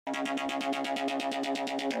From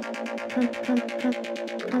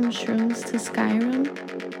shrooms to Skyrim.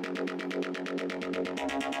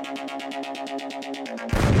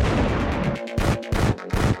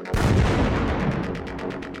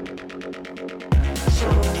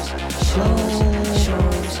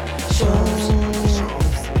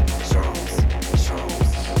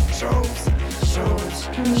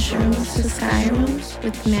 From shrooms to Skyrim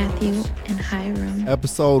with Matthew and Hiram.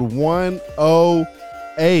 Episode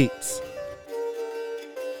 108.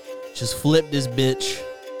 Just flip this bitch.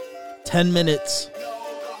 10 minutes.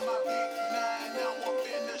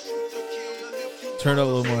 Turn it up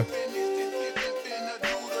a little more.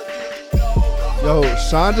 Yo,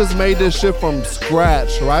 Sean just made this shit from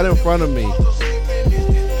scratch right in front of me.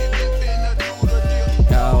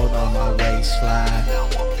 Out on my waistline.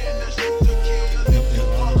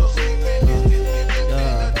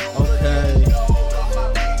 Okay.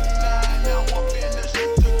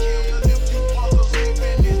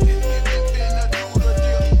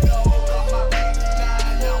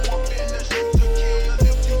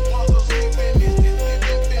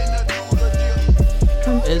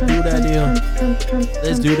 Let's do that deal.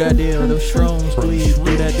 Let's do that deal. Those shrooms, please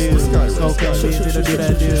do that deal. Okay, do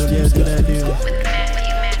that deal. Yeah, do that deal.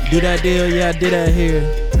 Do that deal. Yeah, I did that here.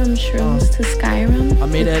 From shrooms to Skyrim. I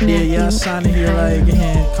made that with deal. Yeah, I Matthew signed it and here like Hiram. a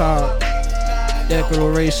Hancock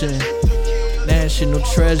Declaration, National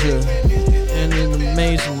Treasure, and an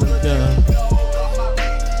amazing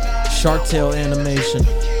Shark Tale animation.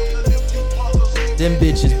 Them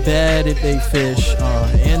bitches bad if they fish.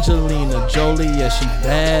 Angelina Jolie, yeah, she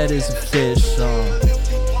bad as a fish.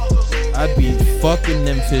 I'd be fucking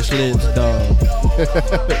them fish lips, dog.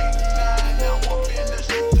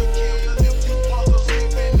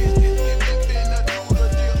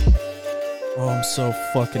 Oh, I'm so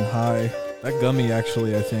fucking high. That gummy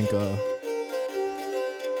actually, I think, You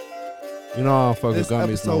know I don't fuck with This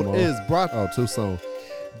gummies no episode more. Oh, is brought too soon.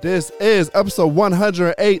 This is episode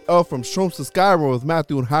 108 of From Shrooms to Skyrim with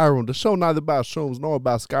Matthew and Hiram. The show neither about shrooms nor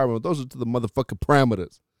about Skyrim. Those are to the motherfucking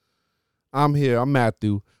parameters. I'm here. I'm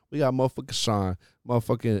Matthew. We got motherfucking Sean.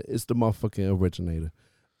 It's the motherfucking originator.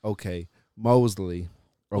 Okay. Mosley.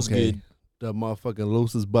 What's Okay. good? The motherfucking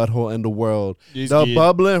loosest butthole in the world. It's The good.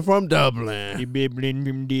 bubbling from Dublin.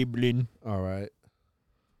 Dibbling. All right.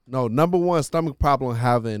 No, number one stomach problem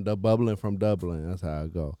having the bubbling from Dublin. That's how I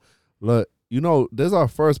go. Look, you know, this is our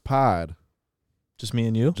first pod, Just me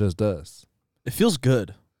and you? just us. It feels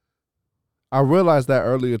good. I realized that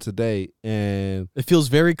earlier today, and It feels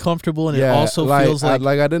very comfortable, and yeah, it also like, feels like.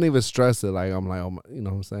 I didn't even stress it. Like I'm like, oh my, you know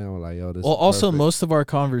what I'm saying? I'm like, yo, this. Well, is also, perfect. most of our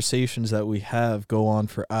conversations that we have go on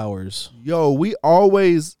for hours. Yo, we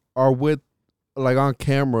always are with, like on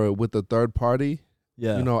camera with the third party.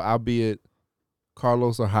 Yeah. You know, albeit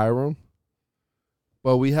Carlos or Hiram,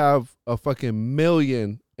 but we have a fucking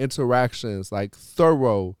million interactions, like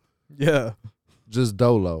thorough, Yeah. just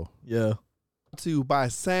dolo. Yeah. Brought to you by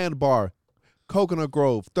Sandbar, Coconut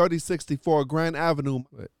Grove, 3064 Grand Avenue,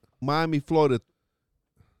 Miami, Florida.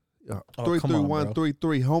 Oh, come on,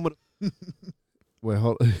 33133, home of the... Wait,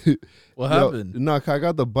 hold What Yo, happened? No, 'cause I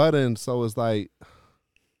got the button, so it's like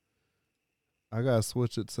I gotta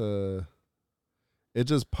switch it to. It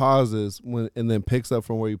just pauses when and then picks up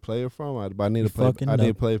from where you play it from. I need You to play. fucking I need to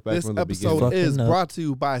nut. play it back This from the episode beginning. is Is nut. brought to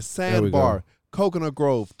you by we Sandbar, go. Coconut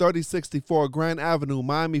Grove, 3064 Grand Avenue,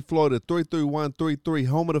 Miami, Florida, 33133,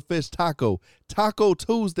 home of the fish taco. Taco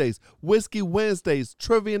Tuesdays, Whiskey Wednesdays,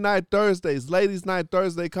 Trivia Night Thursdays, Ladies Night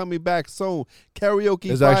Thursday coming back soon. Karaoke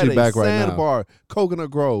It's Friday, actually back right now. Sandbar, Coconut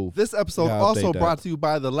Grove. This episode Yeah, I'll also uh, brought uh, to you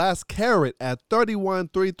by The Last Carrot at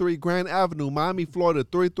 3133 Grand Avenue, Miami, Florida,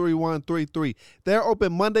 33133. They're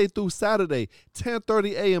open Monday through Saturday,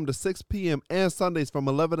 10:30 a.m. to 6 p.m. and Sundays from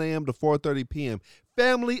 11 a.m. to 4:30 p.m.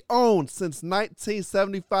 Family owned since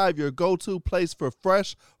 1975, your go-to place for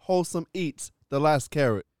fresh, wholesome eats. The Last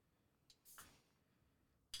Carrot.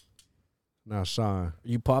 Now, Sean, Are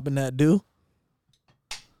you popping that do?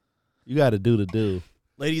 you got to do the do.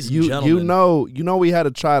 Ladies and You gentlemen. you know we had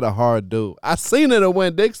to try the hard do. I seen it at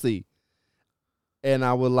Win Dixie, and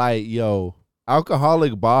I was like, yo,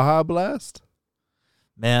 alcoholic Baja Blast.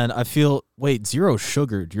 Man, I feel. Wait, zero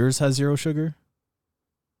sugar. Yours has zero sugar?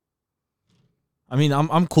 I mean,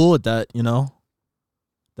 I'm cool with that, you know?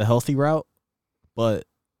 The healthy route. But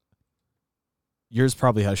yours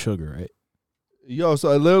probably has sugar, right? Yo,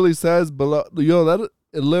 so it literally says below.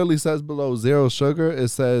 It literally says below zero sugar. It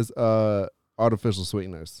says artificial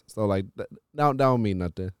sweeteners. So like that don't mean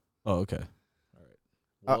nothing. Oh, okay.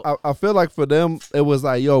 All right. I feel like for them it was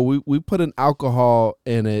like, yo, we put an alcohol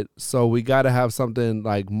in it, so we got to have something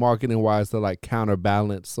like marketing wise to like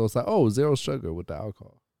counterbalance. So it's like, oh, zero sugar with the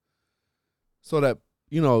alcohol. so that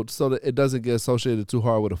so that it doesn't get associated too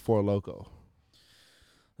hard with a Four Loko.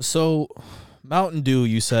 So, Mountain Dew,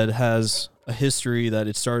 you said, has a history that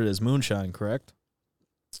it started as moonshine, correct?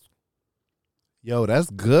 Yo, that's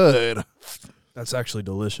good. That's actually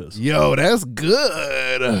delicious. Yo, that's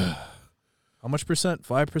good. How much percent?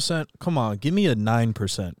 5%? Come on, give me a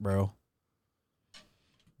 9%, bro.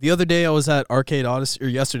 The other day I was at Arcade Odyssey, or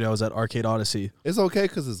yesterday I was at Arcade Odyssey. It's okay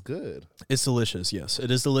because it's good. It's delicious, yes. It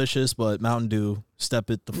is delicious, but Mountain Dew, step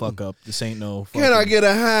it the fuck up. This ain't no fucking... Can I get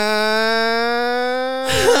a high?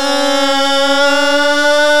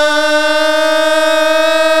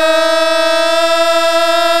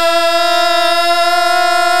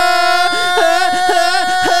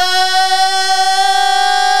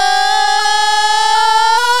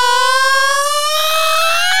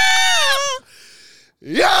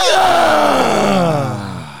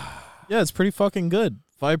 Yeah, it's pretty fucking good.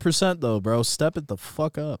 5% though, bro. Step it the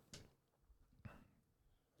fuck up.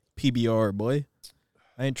 PBR, boy.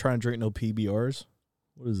 I ain't trying to drink no PBRs.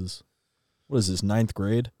 What is this? What is this, 9th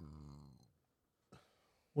grade?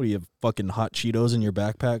 What do you have, fucking hot Cheetos in your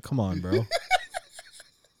backpack? Come on, bro.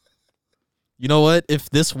 You know what? If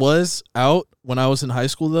this was out when I was in high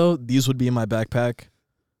school, though, these would be in my backpack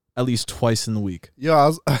at least twice in the week. Yo,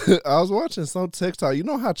 I was watching some TikTok. You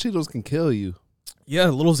know how Cheetos can kill you? Yeah,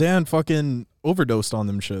 Lil Xan fucking overdosed on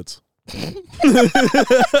them shits.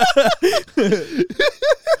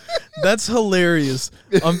 That's hilarious.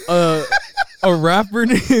 A rapper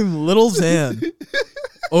named Lil Xan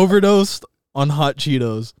overdosed on hot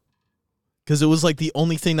Cheetos because it was like the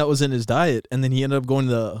only thing that was in his diet, and then he ended up going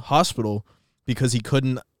to the hospital because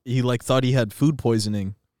he like thought he had food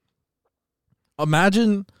poisoning.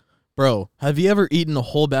 Imagine, bro, have you ever eaten a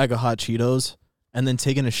whole bag of hot Cheetos and then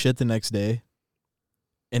taken a shit the next day?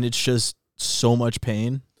 And it's just so much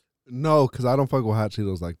pain. No, because I don't fuck with hot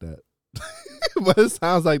Cheetos like that. But it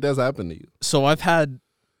sounds like that's happened to you. So I've had,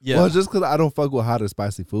 yeah. Well, just because I don't fuck with hot or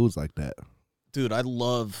spicy foods like that. Dude, I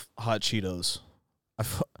love hot Cheetos.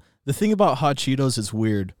 The thing about hot Cheetos is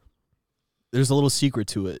weird. There's a little secret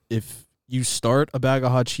to it. If you start a bag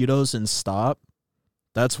of hot Cheetos and stop,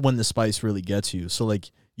 that's when the spice really gets you. So,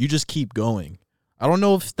 like, you just keep going. I don't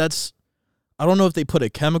know if they put a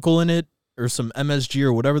chemical in it or some MSG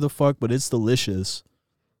or whatever the fuck, but it's delicious.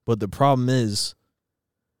 But the problem is,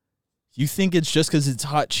 you think it's just because it's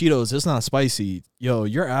hot Cheetos, it's not spicy. Yo,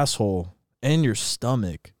 your asshole and your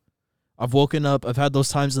stomach. I've woken up, I've had those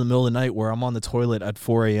times in the middle of the night where I'm on the toilet at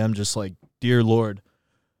 4 a.m. just like, dear Lord,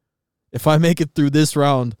 if I make it through this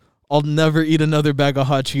round, I'll never eat another bag of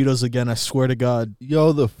hot Cheetos again, I swear to God.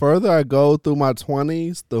 Yo, the further I go through my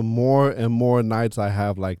 20s, the more and more nights I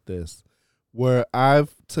have like this. Where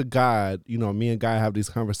to God, me and Guy have these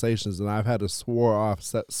conversations, and I've had to swear off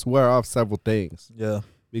several things. Yeah.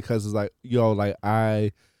 Because it's like,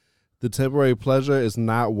 the temporary pleasure is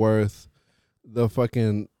not worth the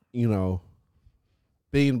fucking,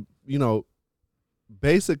 being,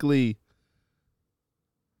 basically,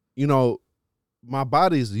 my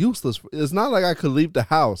body's useless. It's not like I could leave the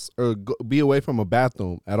house or be away from a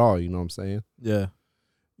bathroom at all. You know what I'm saying? Yeah.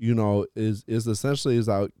 Is essentially is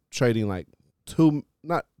out trading like 2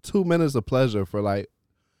 minutes of pleasure for like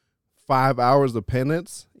 5 hours of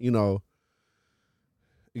penance. It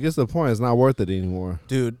gets to the point it's not worth it anymore.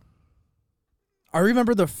 Dude, I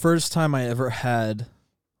remember the first time I ever had,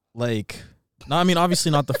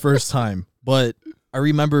 obviously not the first time, but I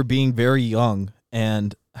remember being very young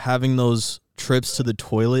and having those trips to the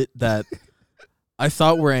toilet that I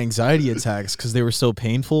thought were anxiety attacks because they were so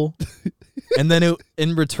painful. And then it,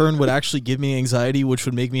 in return, would actually give me anxiety, which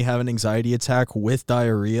would make me have an anxiety attack with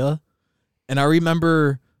diarrhea. And I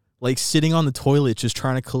remember, sitting on the toilet just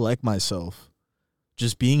trying to collect myself.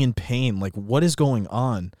 Just being in pain, like what is going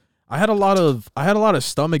on? I had a lot of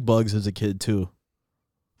stomach bugs as a kid too.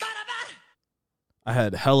 I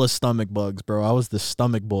had hella stomach bugs, bro. I was the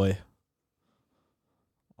stomach boy.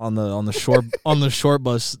 On the short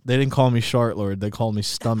bus, they didn't call me Short Lord. They called me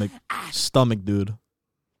stomach dude.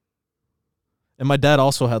 And my dad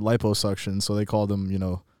also had liposuction, so they called him,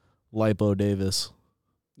 Lipo Davis.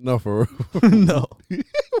 No, for real. No.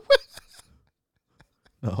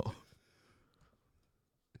 No.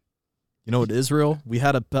 You know what, Israel? We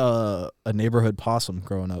had a neighborhood possum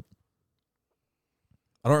growing up.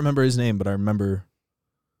 I don't remember his name, but I remember.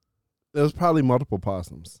 There was probably multiple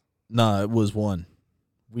possums. Nah, it was one.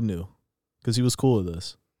 We knew. Because he was cool with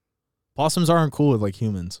us. Possums aren't cool with,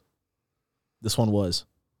 humans. This one was.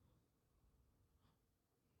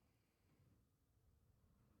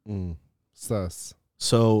 Sus.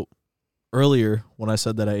 So, earlier, when I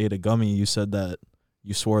said that I ate a gummy, you said that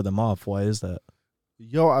you swore them off. Why is that?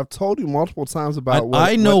 Yo, I've told you multiple times about what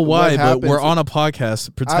I know why, what but happens. we're on a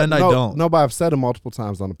podcast. Pretend I don't. No, but I've said it multiple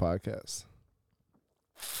times on the podcast.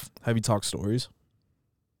 Have you talked stories?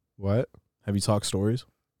 What? Have you talked stories?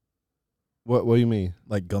 What do you mean?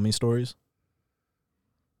 Like gummy stories?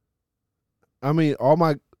 I mean, all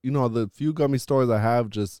my, the few gummy stories I have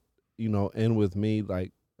just, end with me,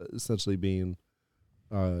 like, essentially being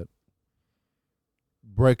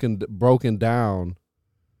broken down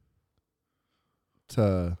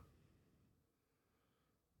to...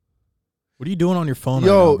 What are you doing on your phone right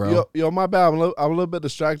now, bro? Yo, my bad. I'm a little bit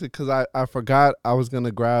distracted because I forgot I was going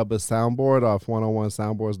to grab a soundboard off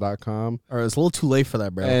 101soundboards.com. All right, it's a little too late for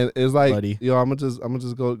that, bro. And it's like, buddy. I'm gonna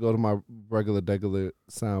just go to my regular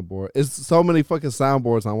soundboard. It's so many fucking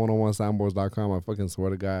soundboards on 101soundboards.com. I fucking swear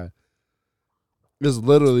to God. It's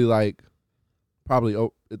literally like probably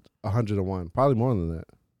 101, probably more than that.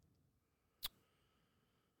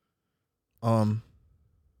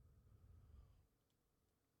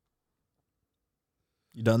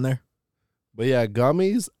 You done there? But yeah,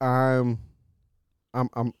 gummies, I'm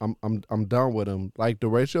done with them. Like the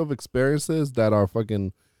ratio of experiences that are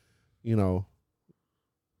fucking,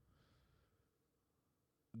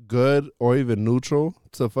 good or even neutral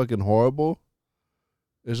to fucking horrible,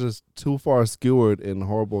 it's just too far skewered in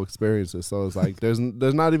horrible experiences. So it's like there's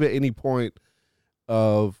not even any point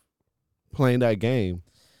of playing that game.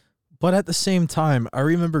 But at the same time, I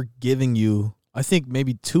remember giving you, I think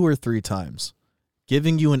maybe 2 or 3 times,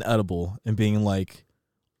 giving you an edible and being like,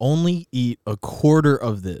 only eat a quarter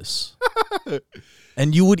of this.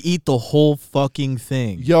 And you would eat the whole fucking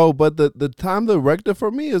thing. Yo, but the time that wrecked it for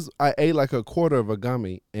me is I ate like a quarter of a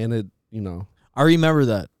gummy and it, I remember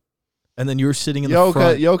that. And then you were sitting in the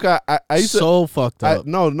front. I used so fucked up.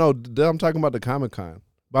 No, I'm talking about the Comic-Con.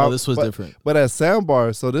 Oh, this was different. But at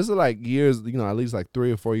Soundbar, so this is like years, at least like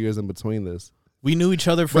 3 or 4 years in between this. We knew each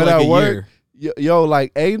other for like a year. Yo,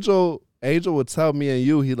 like Angel would tell me and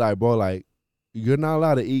you, he like, bro, like, you're not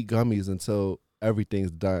allowed to eat gummies until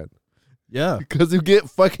everything's done. Yeah. Because you get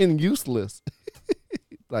fucking useless.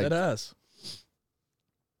 Like, that ass.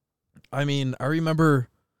 I mean, I remember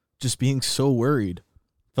just being so worried.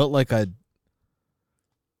 Felt like I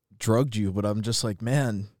drugged you, but I'm just like,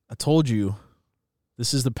 man, I told you.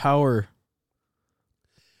 This is the power.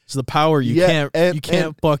 This is the power. You can't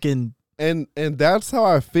fucking... And that's how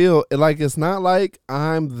I feel. Like, it's not like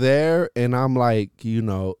I'm there and I'm like,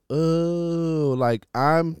 like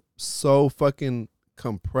I'm so fucking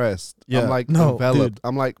compressed. Yeah. I'm like enveloped. Dude.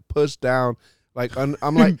 I'm like pushed down. Like I'm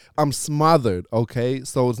like I'm smothered. Okay,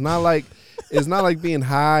 so it's not like being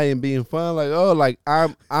high and being fun. Like, oh, like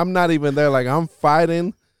I'm not even there. Like I'm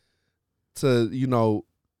fighting to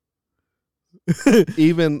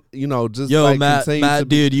even just yo, like Matt,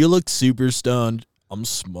 dude, you look super stoned. I'm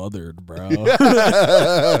smothered, bro. I'm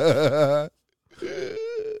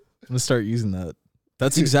gonna start using that.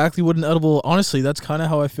 That's exactly what an edible. Honestly, that's kind of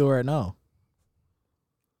how I feel right now.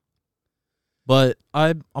 But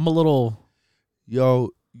I'm a little.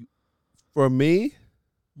 Yo, for me,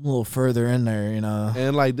 I'm a little further in there,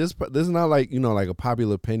 And like this is not like like a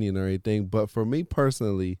popular opinion or anything. But for me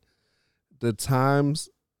personally, the times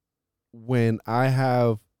when I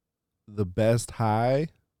have the best high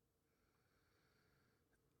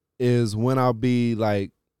is when I'll be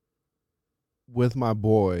like with my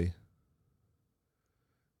boy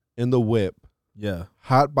in the whip. Yeah.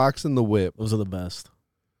 Hot boxing the whip. Those are the best.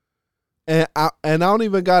 And I don't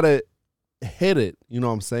even gotta hit it. You know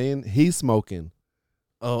what I'm saying? He's smoking.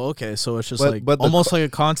 Oh, okay. So it's just but almost like a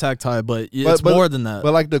contact high, but it's more than that.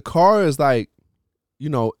 But like the car is like,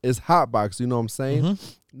 it's hot box. You know what I'm saying?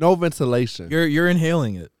 Mm-hmm. No ventilation. You're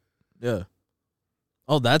inhaling it. Yeah.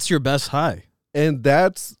 Oh, that's your best high. And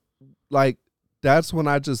that's when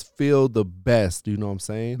I just feel the best. You know what I'm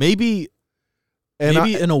saying? Maybe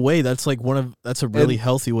in a way that's like that's a really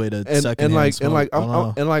healthy way to secondhand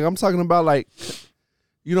smoke. I'm talking about like,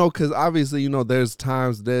 because obviously there's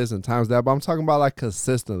times this and times that, but I'm talking about like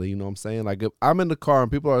consistently. You know what I'm saying? Like if I'm in the car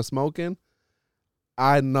and people are smoking,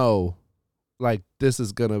 I know like this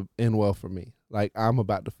is gonna end well for me. Like I'm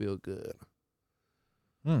about to feel good.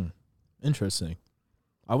 Interesting.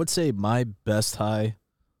 I would say my best high,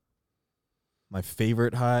 my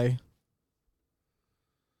favorite high,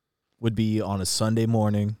 would be on a Sunday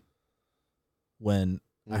morning when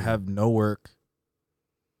I have no work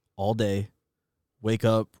all day, wake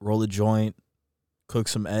up, roll a joint, cook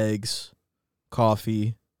some eggs,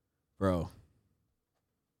 coffee. Bro,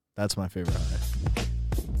 that's my favorite high.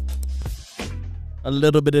 A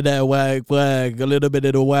little bit of that wag wag, a little bit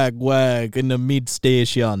of the wag wag in the mid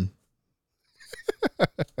station.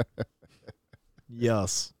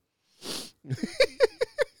 Yes.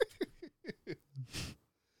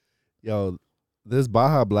 Yo, this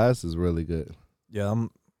Baja Blast is really good. Yeah, I'm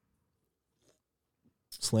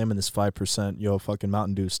slamming this 5%. Yo, fucking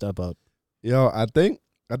Mountain Dew, step up. Yo, I think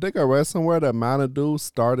I read somewhere that Mountain Dew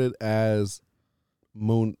started as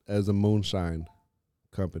a moonshine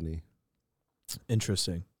company.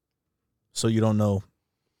 Interesting. So you don't know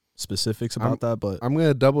specifics about that, but I'm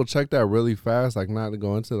gonna double check that really fast. Like, not to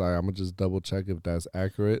go into like, I'm gonna just double check if that's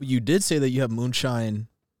accurate. you did say that you have moonshine,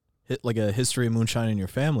 like a history of moonshine in your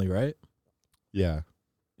family, right? Yeah.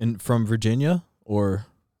 And from Virginia, or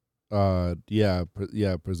yeah,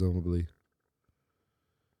 presumably.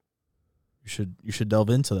 you should delve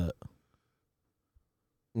into that.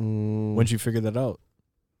 When'd you figure that out?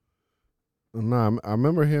 Nah, I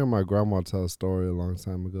remember hearing my grandma tell a story a long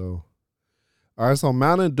time ago. All right, so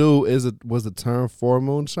Mountain Dew was a term for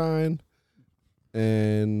moonshine,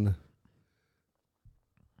 and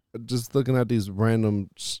just looking at these random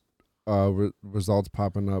results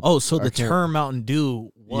popping up. Oh, so the term Mountain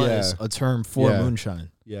Dew was a term for moonshine.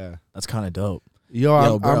 Yeah, that's kind of dope.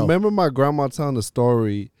 Yo, I remember my grandma telling the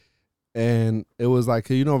story, and it was like,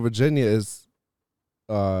 Virginia is,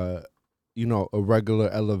 a regular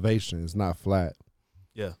elevation. It's not flat.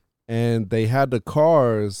 Yeah, and they had the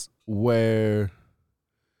cars where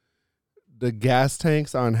the gas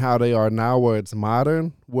tanks aren't how they are now, where it's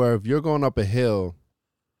modern, where if you're going up a hill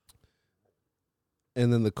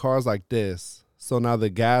and then the car's like this, so now the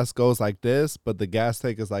gas goes like this, but the gas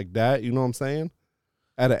tank is like that, you know what I'm saying?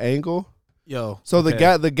 At an angle. Yo. So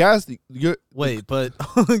okay. the gas wait, but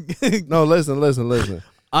no, listen.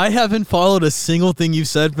 I haven't followed a single thing you've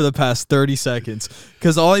said for the past 30 seconds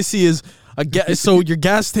because all I see is so your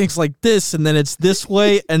gas tank's like this, and then it's this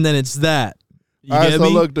way, and then it's that. You all right, get so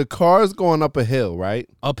me? Look, the car's going up a hill, right?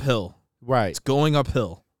 Uphill. Right. It's going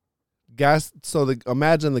uphill.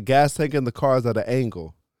 Imagine the gas tank and the car's at an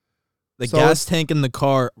angle. The gas tank in the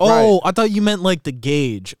car. Oh, right. I thought you meant like the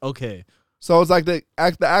gauge. Okay. So it's like the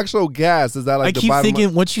actual gas is that like I keep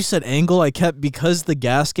thinking once you said angle, because the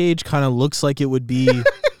gas gauge kind of looks like it would be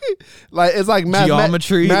like it's like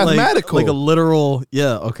geometry, mathematical, like a literal.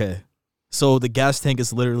 Yeah. Okay. So the gas tank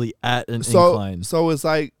is literally at an incline. So it's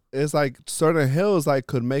like certain hills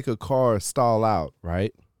could make a car stall out,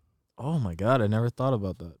 right? Oh my God, I never thought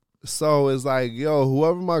about that. So it's like, yo,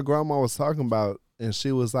 whoever my grandma was talking about, and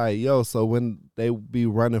she was like, yo, so when they be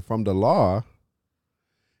running from the law,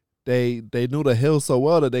 they knew the hill so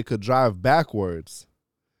well that they could drive backwards.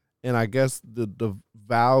 And I guess the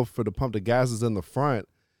valve for the pump the gas is in the front.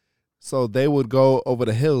 So they would go over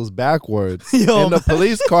the hills backwards. And the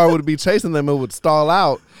police car would be chasing them and would stall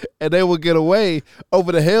out. And they would get away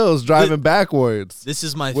over the hills driving backwards. This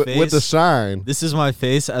is my face. With the shine. This is my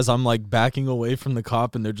face as I'm like backing away from the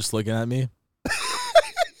cop and they're just looking at me.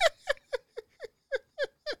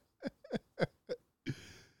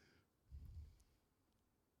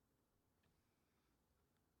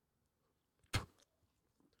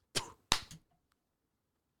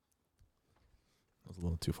 A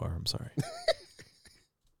little too far. I'm sorry.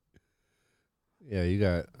 Yeah, you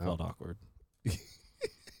got felt awkward.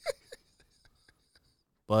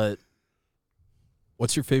 But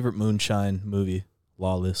what's your favorite moonshine movie?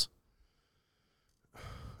 Lawless.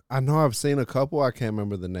 I know I've seen a couple. I can't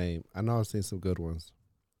remember the name. I know I've seen some good ones.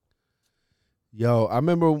 Yo, I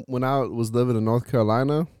remember when I was living in North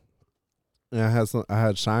Carolina, and I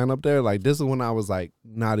had Shine up there. Like, this is when I was like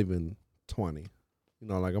not even 20.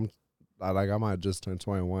 I might have just turned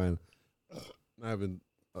 21. Not even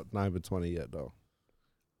 20 yet though.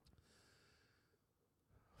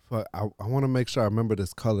 But I want to make sure I remember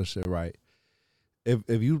this color shit right.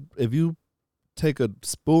 If you take a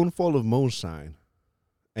spoonful of moonshine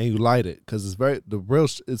and you light it, because it's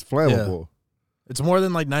it's flammable. Yeah. It's more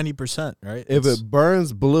than like 90%, right? If it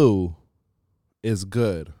burns blue, it's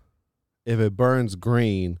good. If it burns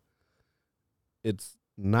green, it's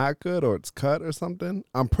not good, or it's cut or something.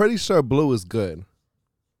 I'm pretty sure blue is good.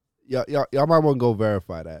 Y'all might want to go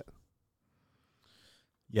verify that.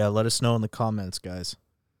 Yeah, let us know in the comments, guys.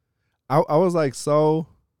 I was like, so,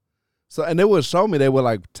 and they would show me. They would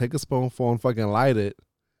like take a spoonful and fucking light it,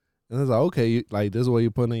 and I was like, okay, this is what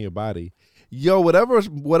you put in your body. Yo,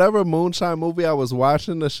 whatever moonshine movie I was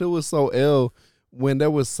watching, the shit was so ill. When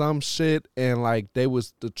there was some shit and like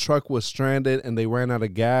the truck was stranded and they ran out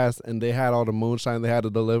of gas and they had all the moonshine they had to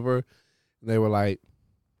deliver, and they were like,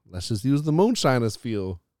 let's just use the moonshine as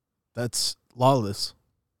fuel. That's Lawless.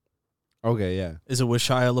 Okay, yeah. Is it with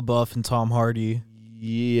Shia LaBeouf and Tom Hardy?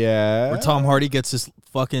 Yeah. Where Tom Hardy gets his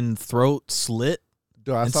fucking throat slit.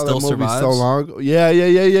 Dude, I saw that movie survives. So long ago. Yeah.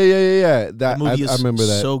 That movie is I remember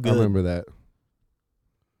that. So good. I remember that.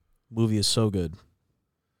 Movie is so good.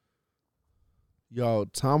 Yo,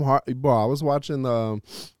 Tom Hardy, bro. I was watching the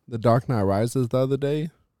Dark Knight Rises the other day,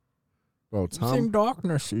 bro.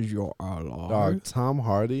 Darkness is your ally. Dog, Tom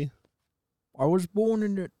Hardy. I was born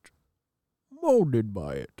in it, molded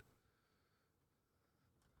by it.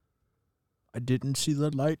 I didn't see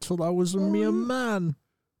the light till I was a mere man.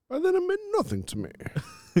 But then it meant nothing to me.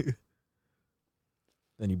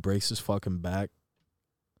 Then he breaks his fucking back.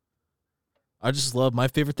 I just love, my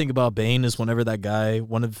favorite thing about Bane is whenever that guy,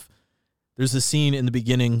 there's a scene in the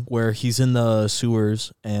beginning where he's in the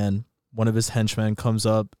sewers and one of his henchmen comes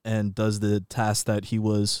up and does the task that he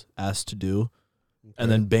was asked to do. Okay.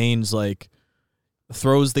 And then Bane's like,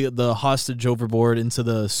 throws the hostage overboard into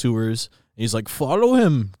the sewers. And he's like, follow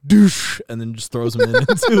him, douche, and then just throws him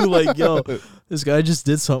into like, yo, this guy just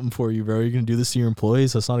did something for you, bro. You're gonna do this to your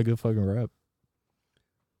employees? That's not a good fucking rep.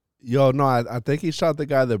 Yo, no, I think he shot the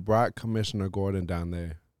guy that brought Commissioner Gordon down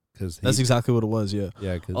there. That's exactly what it was, yeah.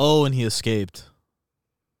 Yeah. Oh, and he escaped.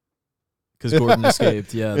 Because Gordon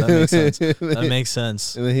escaped. Yeah, that makes sense. That makes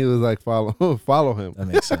sense. And then he was like, follow him. That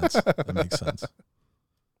makes sense. That makes sense.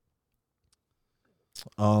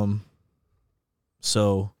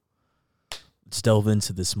 So let's delve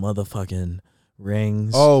into this motherfucking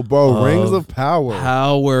Rings. Oh, bro, Rings of Power.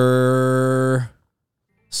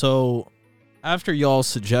 So after y'all's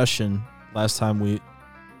suggestion last time we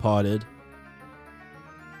potted,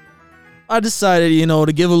 I decided,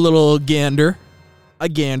 to give a little gander. I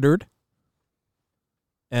gandered.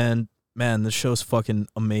 And man, the show's fucking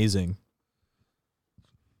amazing.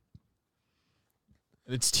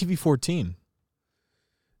 It's TV 14.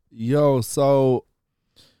 Yo, so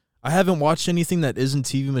I haven't watched anything that isn't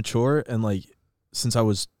TV mature and since I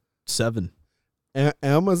was 7.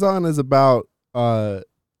 Amazon is about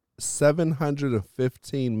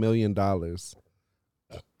 $715 million.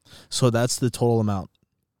 So that's the total amount.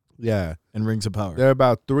 Yeah. In Rings of Power. They're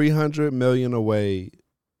about 300 million away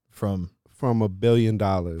from $1 billion.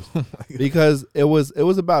 Because it was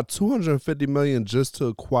about 250 million just to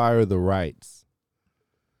acquire the rights.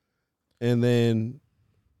 And then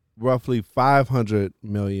roughly 500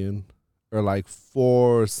 million or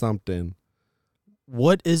 4 something.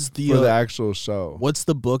 What is for the actual show? What's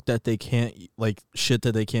the book that they can't shit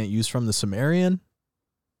that they can't use from the Sumerian?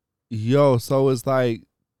 Yo, so it's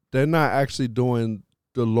they're not actually doing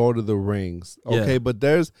the Lord of the Rings. Okay, yeah. But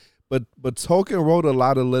Tolkien wrote a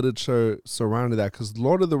lot of literature surrounding that because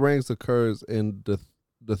Lord of the Rings occurs in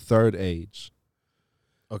the Third Age.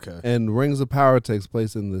 Okay. And Rings of Power takes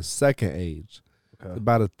place in the Second Age. Okay.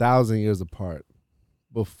 About 1,000 years apart.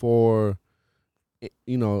 Before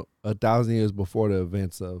 1,000 years before the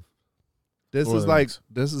events of this is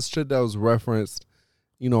shit that was referenced,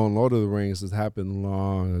 in Lord of the Rings. Has happened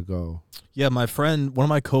long ago. Yeah, my friend, one of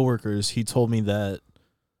my coworkers, he told me that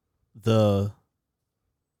the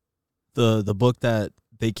book that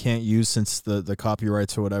they can't use since the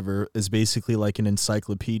copyrights or whatever is basically like an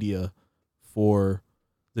encyclopedia for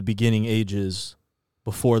the beginning ages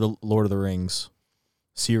before the Lord of the Rings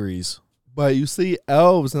series. But you see,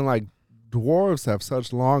 elves and dwarves have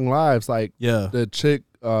such long lives. The chick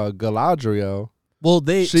Galadriel. Well,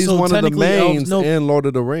 she's one of the mains in Lord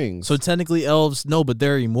of the Rings. So technically, elves but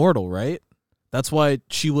they're immortal, right? That's why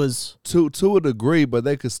she was to a degree, but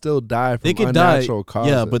they could still die from unnatural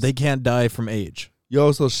causes. Yeah, but they can't die from age.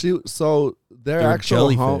 Yo, so their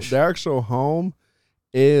actual home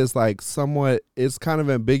is somewhat. It's kind of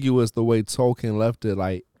ambiguous the way Tolkien left it.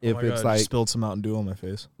 If it's I spilled some Mountain Dew on my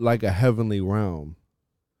face, like a heavenly realm.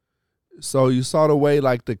 So you saw the way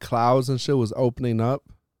the clouds and shit was opening up.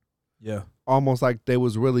 Yeah, almost like they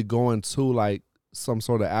was really going to some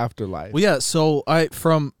sort of afterlife. Well, yeah. So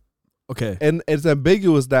okay, and it's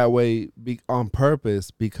ambiguous that way on purpose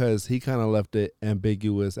because he kind of left it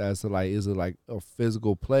ambiguous as to is it a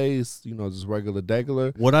physical place, just regular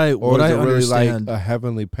degular, or is it really a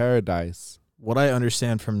heavenly paradise? What I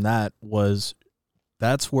understand from that was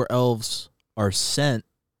that's where elves are sent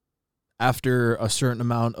after a certain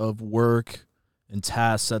amount of work and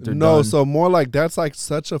tasks that they're done. No, so more that's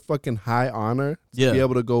such a fucking high honor to be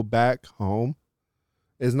able to go back home.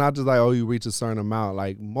 It's not just you reach a certain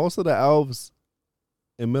amount. Most of the elves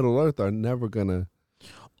in Middle Earth are never gonna.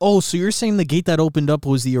 Oh, so you're saying the gate that opened up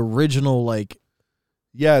was the original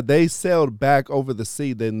Yeah, they sailed back over the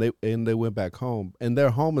sea, then they went back home, and their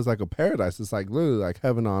home is like a paradise. It's literally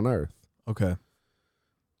heaven on earth. Okay.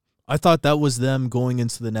 I thought that was them going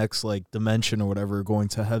into the next dimension or whatever, going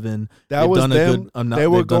to heaven. That was them. They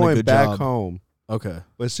were going back home. Okay.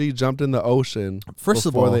 But she jumped in the ocean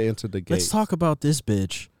before they entered the gate. Let's talk about this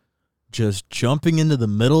bitch just jumping into the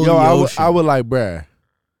middle of the ocean. I would bruh.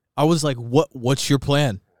 I was like, what's your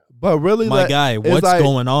plan? But really, My like, guy, it's what's like-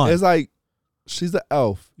 going on? It's like she's an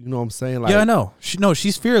elf. You know what I'm saying? Like, yeah, I know.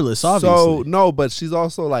 She's fearless, obviously. So no, but she's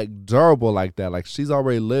also like durable like that. Like she's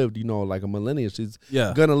already lived, like a millennia. She's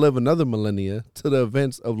yeah. gonna live another millennia to the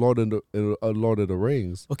events of Lord of the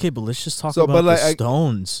Rings. Okay, but let's just talk So, about but, like, the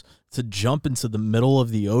stones to jump into the middle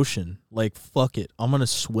of the ocean. Like, fuck it. I'm going to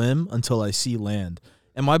swim until I see land.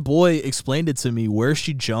 And my boy explained it to me where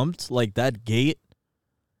she jumped, like that gate.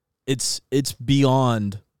 It's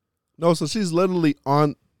beyond. No, so she's literally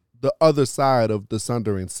on the other side of the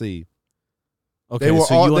Sundering Sea. Okay, They were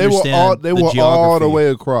so all you they were understand all they the were all the geography. way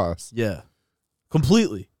across. Yeah.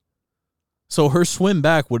 Completely. So her swim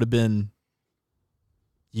back would have been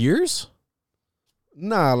years?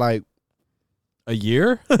 Nah, like A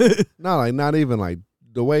year? not even like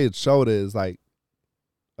the way it showed it is like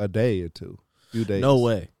a day or two, few days. No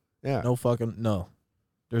way. Yeah, No fucking no.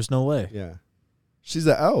 There's no way. yeah. She's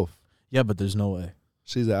an elf. Yeah, but there's no way.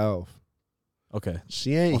 She's an elf. Okay.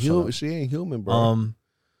 She ain't I'll shut human. up. She ain't human, bro.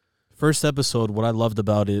 First episode, what I loved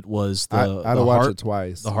about it was I the had to watch heart, it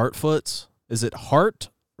twice. the Heartfoots. Is it heart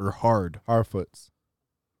or hard? Harfoots.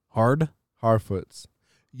 Hard? Harfoots.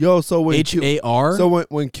 Yo, so when H-A-R? so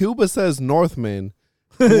when Cuba says Northman,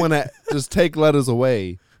 you want to just take letters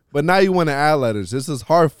away, but now you want to add letters. This is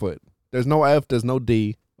Harfoot. There's no F. There's no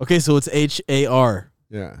D. Okay, so it's H-A-R.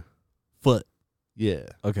 Yeah. Foot. Yeah.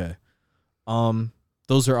 Okay.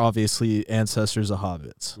 Those are obviously ancestors of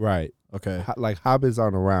hobbits. Right. Okay. Like hobbits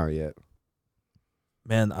aren't around yet.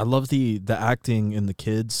 Man, I love the acting in the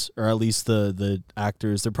kids, or at least the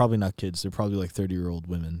actors. They're probably not kids. They're probably like 30-year-old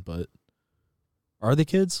women, but are they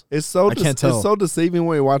kids? It's so I can't tell. It's so deceiving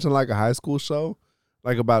when you're watching like a high school show,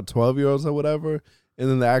 like about 12-year-olds or whatever, and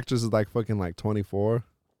then the actress is like fucking like 24.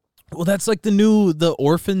 Well, that's like the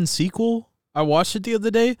Orphan sequel. I watched it the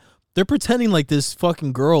other day. They're pretending like this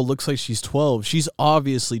fucking girl looks like she's 12. She's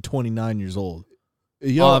obviously 29 years old.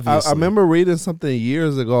 Yo, I Obviously. remember reading something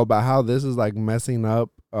years ago about how this is like messing up,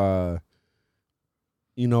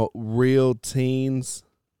 real teens'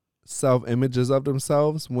 self-images of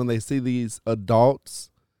themselves when they see these adults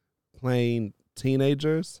playing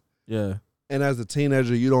teenagers. Yeah. And as a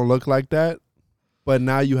teenager, you don't look like that, but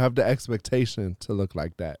now you have the expectation to look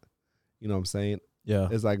like that. You know what I'm saying? Yeah.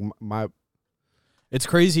 It's like my It's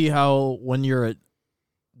crazy how when you're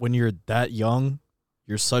that young,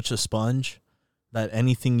 you're such a sponge that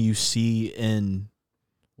anything you see in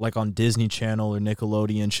like on Disney Channel or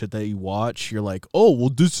Nickelodeon shit that you watch, you're like, oh, well,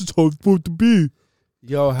 this is how it's supposed to be.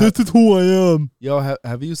 yo. This is who I am. Yo,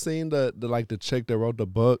 have you seen the chick that wrote the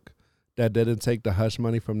book that didn't take the hush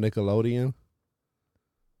money from Nickelodeon?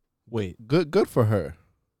 Wait, Good for her.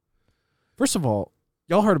 first of all,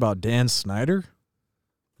 y'all heard about Dan Snyder?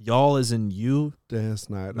 Y'all as in you, Dan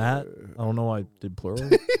Snyder. Matt? I don't know why I did plural.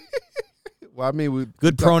 Well, I mean,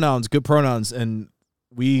 Good pronouns, and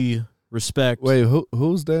we respect. Wait,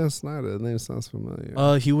 who's Dan Snyder? That name sounds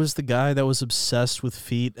familiar. He was the guy that was obsessed with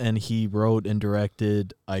feet, and he wrote and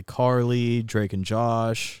directed iCarly, Drake and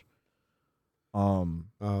Josh,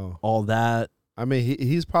 all that. I mean,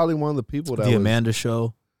 he's probably one of the people that The Amanda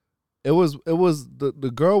Show. It was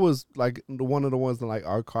the girl was like one of the ones that like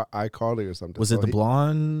iCarly or something. Was So it the he-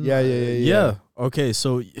 blonde? Yeah. Okay,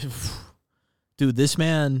 so, dude, this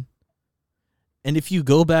man, and if you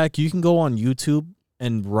go back, you can go on YouTube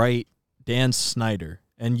and write Dan Snyder,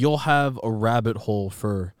 and you'll have a rabbit hole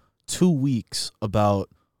for 2 weeks about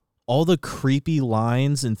all the creepy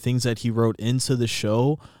lines and things that he wrote into the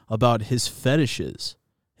show about his fetishes,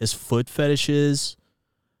 his foot fetishes,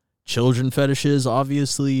 children fetishes,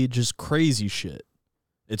 obviously, just crazy shit.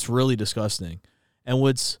 It's really disgusting. And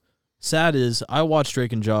what's sad is I watched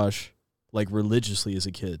Drake and Josh like religiously as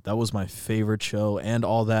a kid. That was my favorite show, and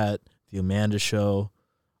all that. The Amanda Show.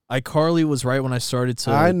 iCarly was right when I started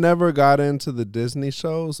to. I never got into the Disney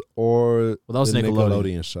shows or Well, that was the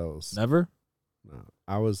Nickelodeon. shows. Never? No,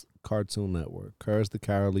 I was Cartoon Network. Courage the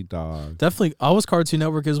Cowardly Dog. Definitely. I was Cartoon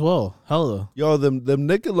Network as well. Hella. Yo, them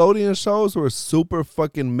Nickelodeon shows were super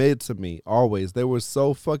fucking mid to me. Always, they were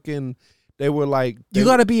so fucking. They were like You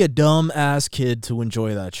got to be a dumb ass kid to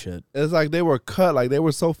enjoy that shit. It's like they were cut. Like they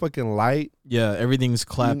were so fucking light. Yeah, everything's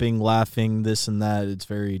clapping, laughing, this and that. It's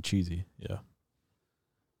very cheesy. Yeah.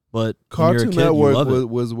 But when you're a Cartoon kid, you Network love it.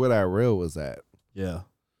 was where that real was at. Yeah.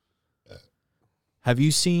 Have you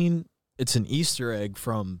seen, it's an Easter egg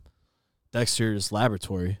from Dexter's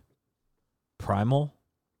Laboratory, Primal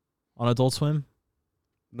on Adult Swim?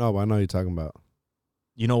 No, but I know you're talking about.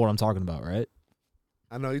 You know what I'm talking about, right?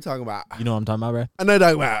 I know you're talking about. You know what I'm talking about, right? I know you're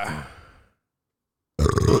talking about.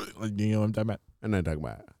 You know what I'm talking about? I know you're talking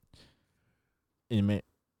about. And I know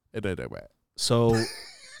you're talking about. So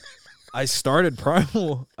I started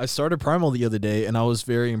Primal the other day, and I was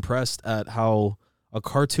very impressed at how a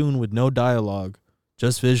cartoon with no dialogue,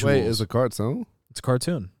 just visuals. Wait, it's a cartoon? It's a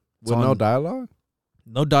cartoon. It's With no on- dialogue?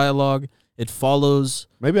 No dialogue. It follows.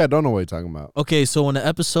 Maybe I don't know what you're talking about. Okay, so in an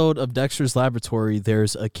episode of Dexter's Laboratory,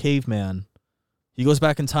 there's a caveman. He goes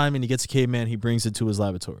back in time and he gets a caveman. He brings it to his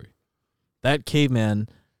laboratory. That caveman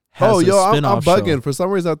has a I'm spin-off bugging. show. For some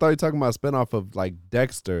reason, I thought you were talking about a spinoff of like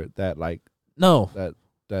Dexter. That like No,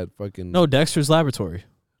 that fucking no, Dexter's Laboratory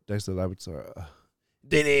Dexter Laboratory.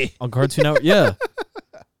 Diddy. on Cartoon Network. Yeah.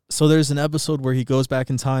 So there's an episode where he goes back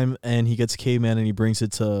in time and he gets a caveman and he brings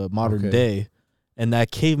it to modern day. And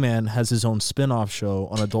that caveman has his own spin-off show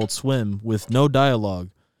on Adult Swim with no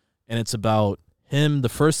dialogue. And it's about him. The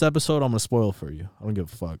first episode, I'm going to spoil for you. I don't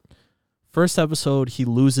give a fuck. First episode, he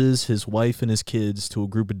loses his wife and his kids to a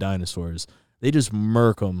group of dinosaurs. They just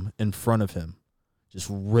murk him in front of him. Just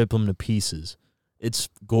rip him to pieces. It's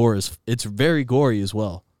gore. It's very gory as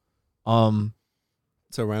well. Tyrannosaurus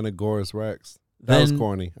Rex. That was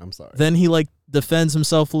corny. I'm sorry. Then he like defends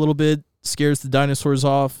himself a little bit, scares the dinosaurs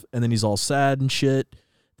off, and then he's all sad and shit.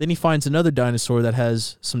 Then he finds another dinosaur that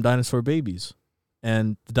has some dinosaur babies.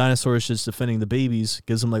 And the dinosaur is just defending the babies,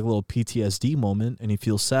 gives him like a little PTSD moment, and he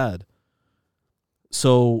feels sad.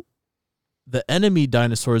 So the enemy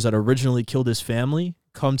dinosaurs that originally killed his family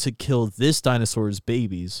come to kill this dinosaur's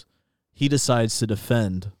babies. He decides to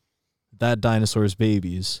defend that dinosaur's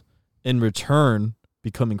babies. In return,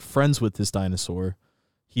 becoming friends with this dinosaur,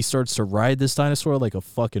 he starts to ride this dinosaur like a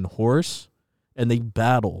fucking horse, and they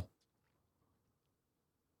battle.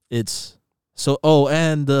 It's so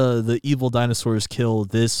and the evil dinosaurs kill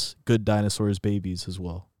this good dinosaur's babies as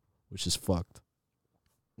well, which is fucked.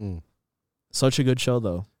 Such a good show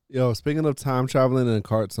though. Yo, speaking of time traveling and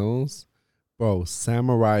cartoons, bro,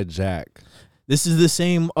 Samurai Jack. This is the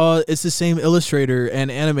same it's the same illustrator and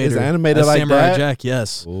animator. Is it animated as like Samurai that? Jack,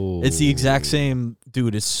 yes. Ooh. It's the exact same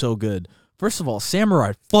dude, it's so good. First of all,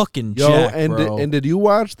 Samurai fucking Yo, Jack, and bro. did you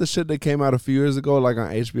watch the shit that came out a few years ago, like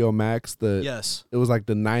on HBO Max? Yes. It was like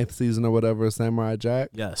the 9th season or whatever of Samurai Jack.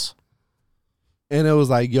 Yes. And it was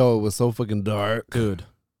like, yo, it was so fucking dark. Dude.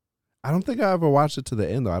 I don't think I ever watched it to the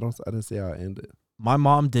end though. I didn't see how it ended. My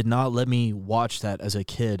mom did not let me watch that as a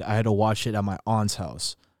kid. I had to watch it at my aunt's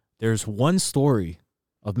house. There's one story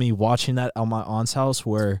of me watching that at my aunt's house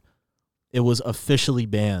where it was officially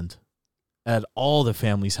banned at all the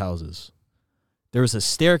family's houses. There was a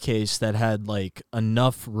staircase that had like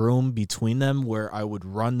enough room between them where I would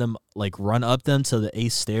run up them to the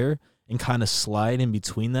 8th stair and kind of slide in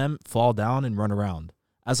between them, fall down and run around.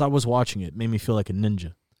 As I was watching it made me feel like a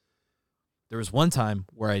ninja. There was one time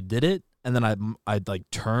where I did it and then I'd like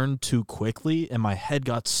turned too quickly and my head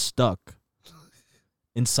got stuck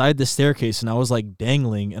inside the staircase and I was like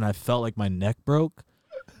dangling and I felt like my neck broke.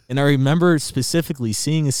 And I remember specifically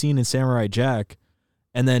seeing a scene in Samurai Jack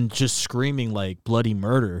and then just screaming like bloody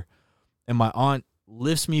murder. And my aunt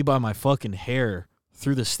lifts me by my fucking hair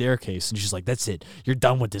through the staircase and she's like, that's it. You're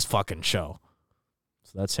done with this fucking show.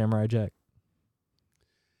 So that's Samurai Jack.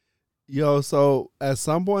 Yo, so at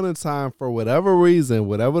some point in time, for whatever reason,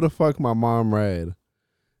 whatever the fuck my mom read,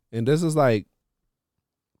 and this is like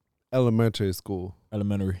elementary school.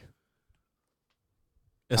 Elementary.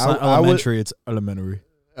 It's I- not I would- elementary, it's elementary.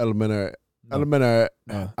 Elementary. No. Elementary.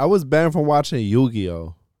 No. I was banned from watching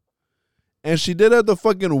Yu-Gi-Oh! And she did it at the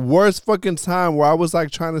fucking worst fucking time where I was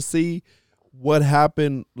like trying to see what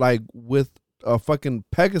happened like with a fucking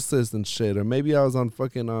Pegasus and shit. Or maybe I was on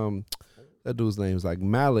fucking that dude's name is like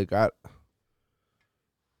Malik.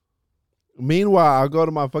 Meanwhile, I go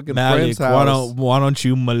to my fucking Malik, friend's house. why don't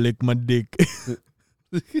you Malik my dick?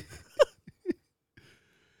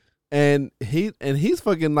 And he's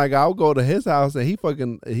fucking like, I'll go to his house and he's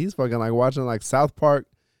fucking like watching like South Park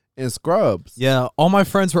and Scrubs. Yeah, all my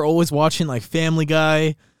friends were always watching like Family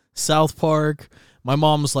Guy, South Park. My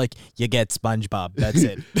mom was like, you get SpongeBob, that's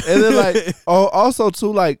it. And then like, also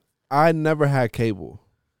too, like I never had cable.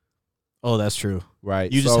 Oh, that's true. Right.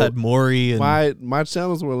 You just So had Maury and my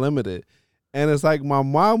channels were limited. And it's like my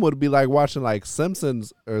mom would be like watching like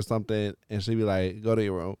Simpsons or something and she'd be like, go to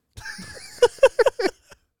your room.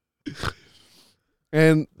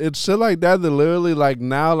 And it's shit like that literally like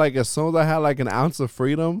now, like as soon as I had like an ounce of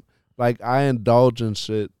freedom, like I indulge in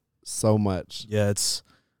shit so much. yeah, it's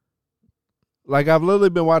Like I've literally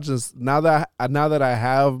been watching now that I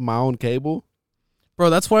have my own cable, bro,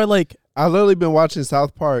 that's why like I've literally been watching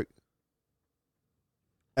South Park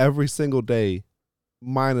every single day,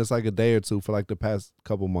 minus like a day or two for like the past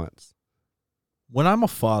couple months. when I'm a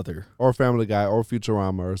father, Or Family Guy or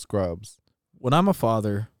Futurama or Scrubs. when I'm a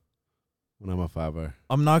father, When I'm a father.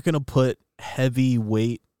 I'm not going to put heavy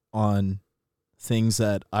weight on things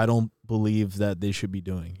that I don't believe that they should be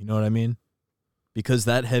doing. You know what I mean? Because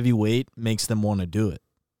that heavy weight makes them want to do it.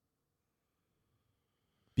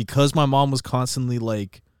 Because my mom was constantly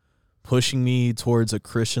like pushing me towards a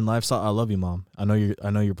Christian lifestyle. I love you, Mom. I know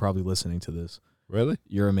you're probably listening to this. Really?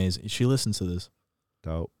 You're amazing. She listens to this.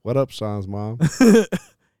 Dope. What up, Sean's mom?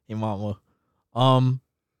 Hey, Mama.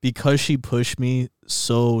 Because she pushed me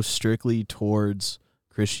so strictly towards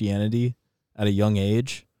Christianity at a young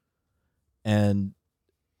age and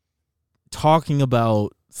talking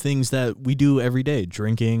about things that we do every day,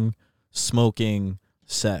 drinking, smoking,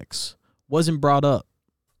 sex, wasn't brought up.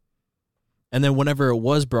 And then whenever it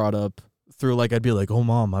was brought up through, like, I'd be like, oh,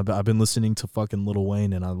 Mom, I've been listening to fucking Lil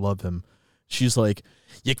Wayne and I love him. She's like,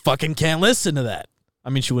 you fucking can't listen to that. I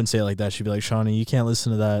mean, she wouldn't say it like that. She'd be like, Shawnee, you can't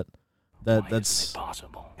listen to that. That's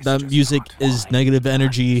that music is negative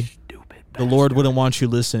energy. The Lord wouldn't want you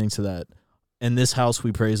listening to that. In this house,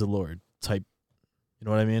 we praise the Lord type. You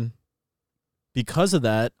know what I mean? Because of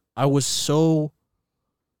that, I was so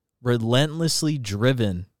relentlessly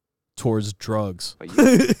driven towards drugs. But you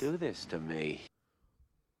didn't do this to me.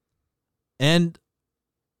 And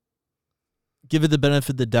give it the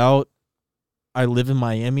benefit of the doubt, I live in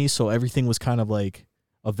Miami, so everything was kind of like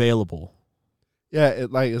available. Yeah,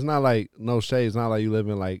 it's not like no shade. It's not like you live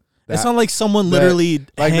in like that. It's not like someone literally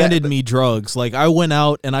handed me drugs. Like, I went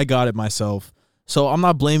out and I got it myself. So I'm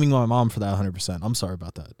not blaming my mom for that 100%. I'm sorry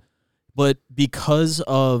about that. But because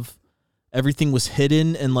of everything was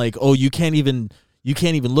hidden and like, oh, you can't even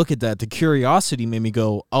look at that. The curiosity made me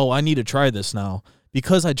go, oh, I need to try this now.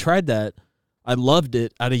 Because I tried that, I loved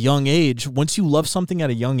it at a young age. Once you love something at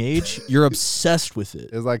a young age, you're obsessed with it.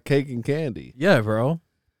 It's like cake and candy. Yeah, bro.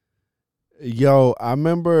 Yo, I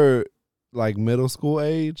remember like middle school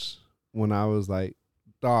age when I was like,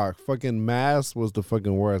 dog, fucking math was the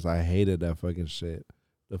fucking worst. I hated that fucking shit.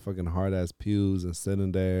 The fucking hard ass pews and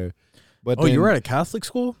sitting there. But oh, you were at a Catholic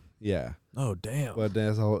school? Yeah. Oh, damn. But then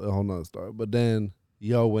it's a whole nother story. But then,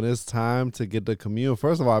 yo, when it's time to get the communion,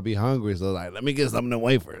 first of all, I'd be hungry. So like, let me get something to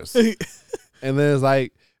wafers. And then it's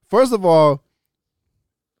like, first of all,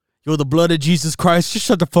 yo, the blood of Jesus Christ, just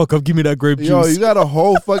shut the fuck up. Give me that grape juice. Yo, you got a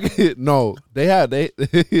whole fucking no. They had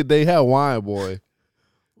wine, boy.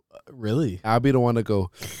 Really? I'll be the one to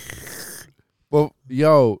go. But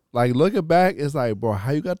yo, like looking back, it's like, bro,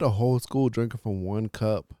 how you got the whole school drinking from one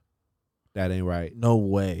cup? That ain't right. No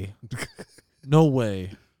way. No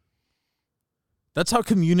way. That's how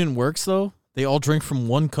communion works, though. They all drink from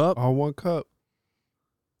one cup. All one cup.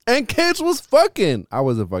 And kids was fucking. I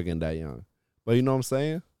wasn't fucking that young, but you know what I'm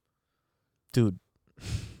saying, dude.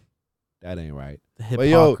 That ain't right. The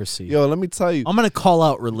hypocrisy. Yo, let me tell you. I'm gonna call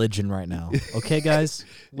out religion right now. Okay, guys?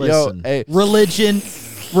 Listen. Yo, hey.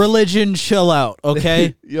 Religion, chill out,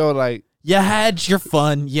 okay? Yo, like, you had your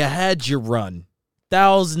fun, you had your run.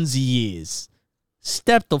 Thousands of years.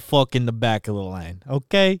 Step the fuck in the back of the line,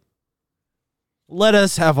 okay? Let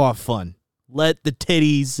us have our fun. Let the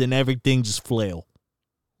titties and everything just flail.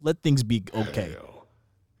 Let things be okay.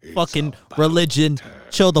 Fucking religion,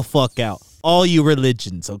 chill the fuck out. All you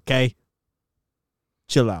religions, okay?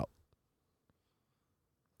 Chill out.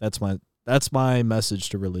 That's my message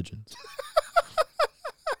to religions.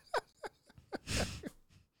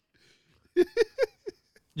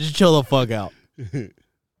 Just chill the fuck out. You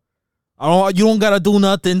don't gotta do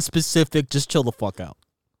nothing specific. Just chill the fuck out.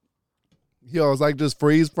 Yo, it's like just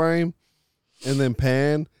freeze frame, and then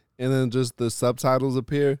pan, and then just the subtitles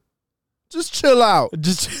appear. Just chill out.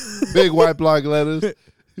 Just big white block letters.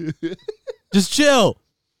 Just chill.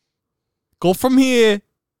 Go from here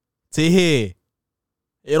to here.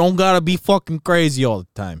 It don't gotta be fucking crazy all the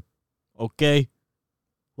time. Okay?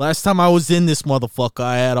 Last time I was in this motherfucker,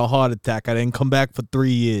 I had a heart attack. I didn't come back for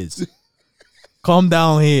 3 years. Calm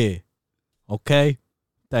down here. Okay?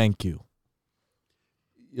 Thank you.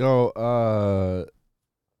 Yo,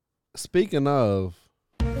 speaking of,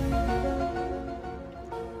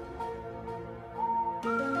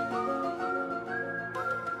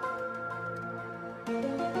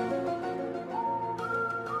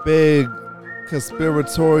 big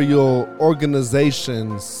conspiratorial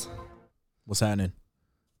organizations. What's happening?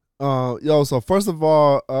 Yo, so first of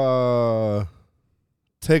all,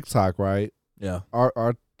 TikTok, right? Yeah.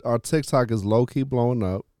 Our TikTok is low key blowing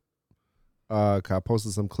up. I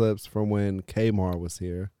posted some clips from when Kmart was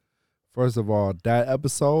here. First of all, that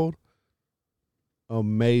episode,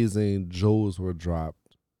 amazing jewels were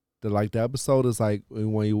dropped. The episode is like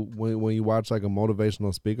when you watch like a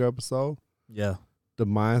motivational speaker episode. Yeah. The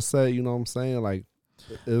mindset, you know what I'm saying? Like,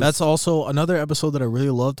 that's also another episode that I really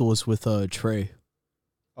loved was with Trey.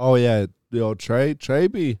 Oh yeah, yo, Trey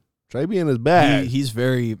Trey be in his bag. He's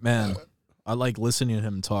very, man, I like listening to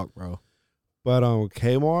him talk, bro. But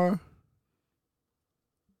Kmart.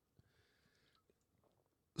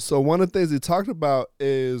 So one of the things he talked about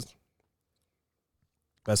is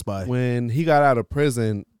Best Buy. when he got out of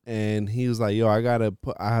prison and he was like, yo, I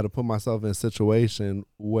had to put myself in a situation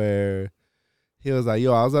where he was like,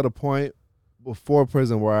 yo, I was at a point before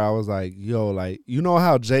prison where I was like, yo, like, you know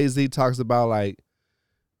how Jay-Z talks about like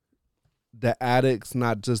the addicts,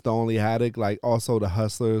 not just the only addict, like also the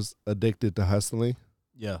hustlers addicted to hustling.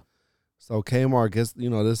 Yeah. So Kmart gets,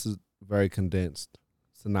 this is very condensed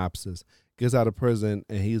synopsis, gets out of prison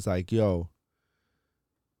and he's like, yo,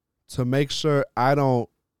 to make sure I don't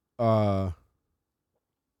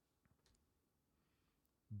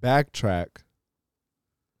backtrack,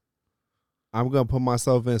 I'm going to put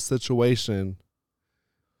myself in a situation.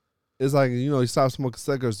 It's like, you stop smoking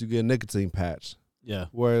cigarettes, you get a nicotine patch. Yeah.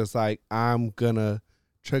 Where it's like, I'm going to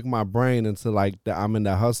trick my brain into like, I'm in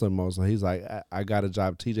that hustling mode. So he's like, I got a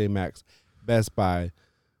job, TJ Maxx, Best Buy,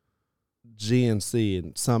 GNC,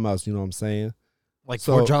 and something else, you know what I'm saying? Like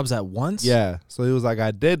So- 4 jobs at once? Yeah. So he was like,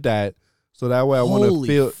 I did that so that way I want to Holy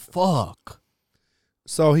feel. fuck.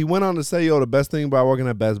 So he went on to say, yo, the best thing about working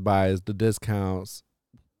at Best Buy is the discounts,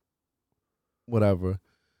 whatever.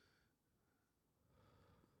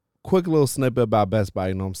 Quick little snippet about Best Buy,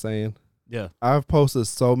 you know what I'm saying? Yeah. I've posted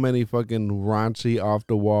so many fucking raunchy, off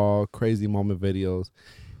the wall, crazy moment videos.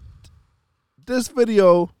 This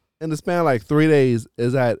video in the span of like 3 days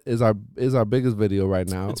is our biggest video right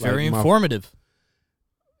now. It's Like, very informative.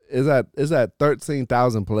 Is at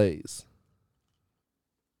 13,000 plays.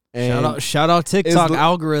 And Shout out TikTok it's-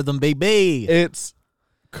 algorithm, baby. it's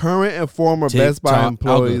current and former Best Buy TikTok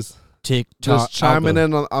employees TikTok just chiming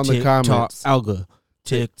in on the comments.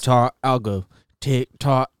 TikTok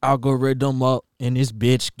algorithm up in this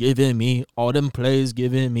bitch giving me all them plays,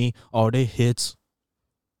 giving me all the hits.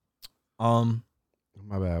 My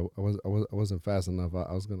bad. I wasn't fast enough.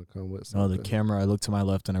 I was gonna come with No, something. the camera. I looked to my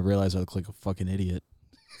left and I realized I look like a fucking idiot.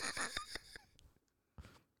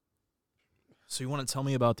 So you want to tell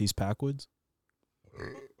me about these Packwoods?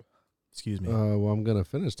 Excuse me. Well, I'm gonna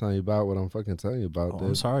finish telling you about what I'm fucking telling you about.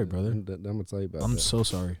 I'm sorry, brother. I'm gonna tell you about. I'm that. so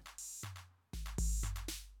sorry.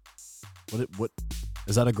 What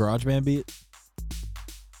is that, a GarageBand beat?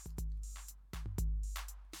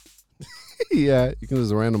 Yeah, you can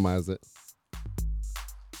just randomize it.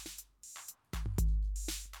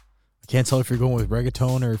 I can't tell if you're going with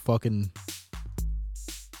reggaeton or fucking.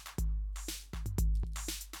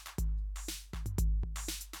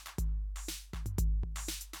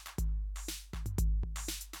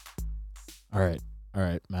 All right,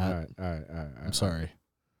 Matt. All right. I'm sorry.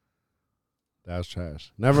 That was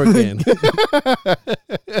trash. Never again.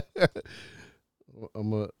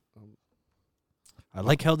 I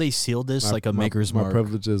like how they sealed this like a maker's my mark.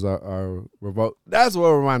 privileges are revoked. That's what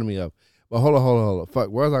it reminded me of. But hold on. Fuck,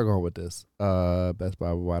 where's I going with this? Best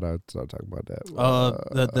Buy. Why did I start talking about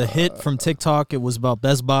that? The hit from TikTok, it was about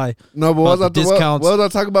Best Buy. No, but what about the was discounts. what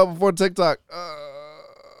was I talking about before TikTok?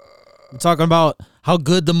 I'm talking about how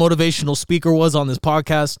good the motivational speaker was on this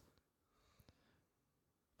podcast.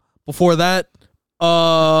 Before that,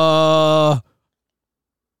 I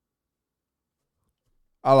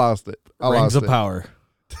lost it. Rings of Power.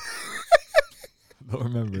 Don't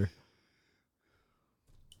remember.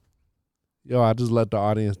 Yo, I just let the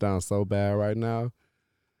audience down so bad right now.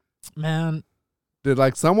 Man, Did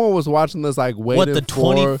like someone was watching this like waiting what, the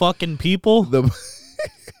 20 for fucking people? the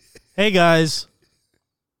Hey guys,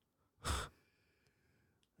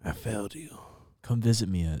 I failed you. come visit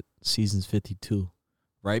me at Seasons 52.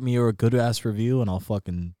 Write me a good ass review and I'll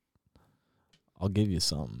give you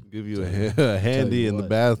something. Give you a handy you in the what.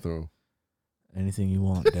 bathroom. Anything you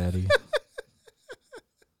want, daddy.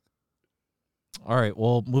 All right,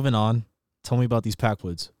 well, moving on. Tell me about these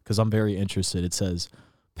Packwoods because I'm very interested. It says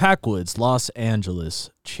Packwoods, Los Angeles,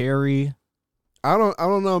 cherry. I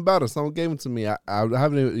don't know about it. Someone gave it to me. I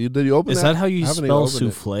haven't even. Did you open Is that? that how you I haven't spell even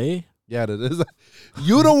opened it. souffle? Yeah, that is.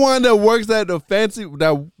 You the one that works at the fancy,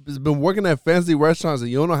 that has been working at fancy restaurants, and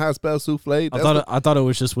you don't know how to spell souffle. I thought it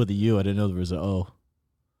was just with a U. I didn't know there was an O.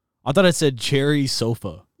 I thought it said cherry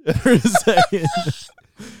sofa for a second.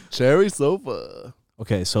 Cherry sofa.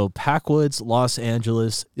 Okay, so Packwoods, Los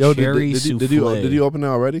Angeles, Yo, cherry did souffle. you open it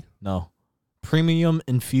already? No. Premium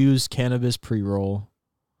infused cannabis pre-roll.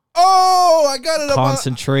 Oh, I got it up.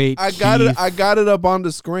 Concentrate. I got it. Keef. I got it up on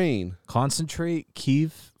the screen. Concentrate,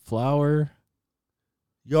 Keef, flour.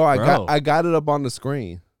 Yo, I Bro. got it up on the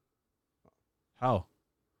screen. How?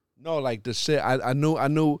 No, like the shit. I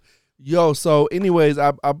knew. Yo, so anyways,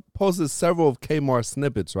 I posted several of Kmart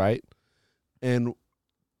snippets, right? And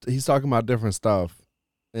he's talking about different stuff,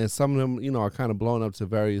 and some of them, are kind of blown up to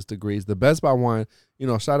various degrees. The Best Buy one,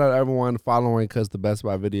 shout out to everyone following because the Best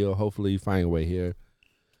Buy video. Hopefully, you find your way here.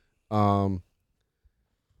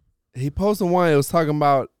 He posted one. It was talking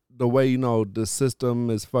about the way the system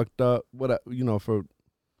is fucked up.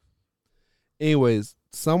 Anyways,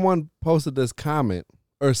 someone posted this comment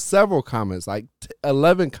or several comments, like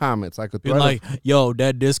 11 comments, like a thread. Like, yo,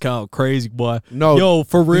 that discount crazy, boy. No, yo,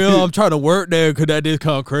 for real, I'm trying to work there because that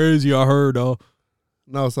discount crazy. I heard though.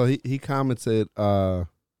 No, so he commented. Why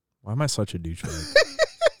am I such a douchebag?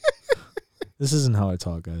 This isn't how I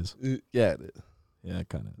talk, guys. Yeah,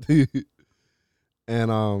 kind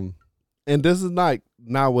of. And this is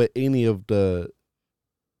not what any of the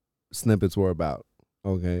snippets were about.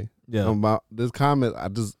 Okay. Yeah. About this comment,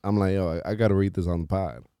 I'm like, yo, I got to read this on the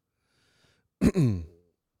pod.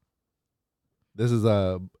 This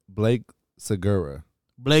is Blake Segura.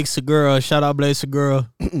 Blake Segura, shout out Blake Segura.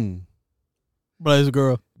 Blake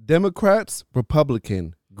Segura. Democrats,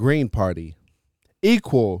 Republican, Green Party,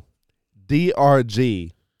 equal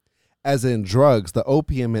DRG, as in drugs. The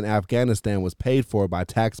opium in Afghanistan was paid for by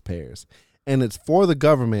taxpayers, and it's for the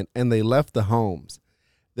government, and they left the homes.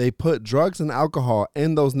 They put drugs and alcohol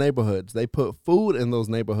in those neighborhoods. They put food in those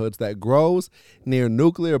neighborhoods that grows near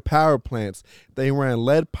nuclear power plants. They ran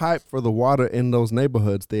lead pipe for the water in those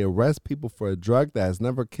neighborhoods. They arrest people for a drug that has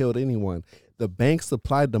never killed anyone. The bank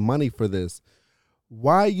supplied the money for this.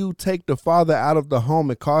 Why you take the father out of the home,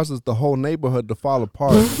 it causes the whole neighborhood to fall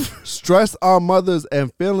apart. Stress our mothers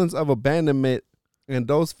and feelings of abandonment, and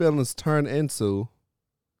those feelings turn into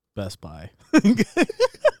Best Buy.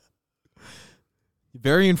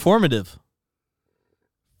 Very informative.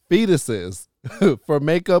 Fetuses for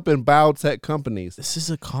makeup and biotech companies. This is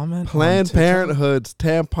a comment. Planned Parenthood's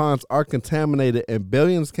tampons are contaminated, and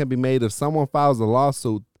billions can be made if someone files a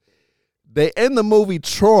lawsuit. They end the movie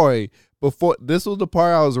Troy before. This was the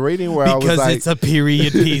part I was reading where I was like, because it's a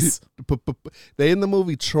period piece. They in the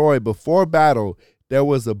movie Troy, before battle, there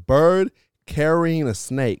was a bird carrying a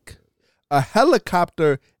snake. A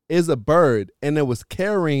helicopter is a bird, and it was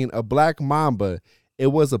carrying a black mamba.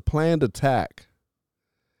 It was a planned attack.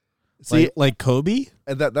 See, like Kobe?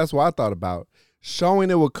 And that's what I thought about. Showing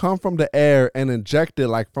it would come from the air and injected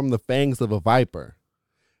like from the fangs of a viper.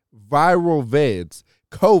 Viral vids.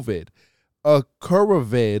 COVID. A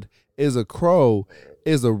curavid is a crow,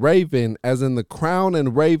 is a raven, as in the crown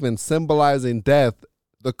and raven symbolizing death,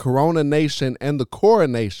 the coronation, and the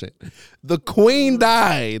coronation. The queen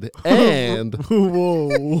died, and whoa.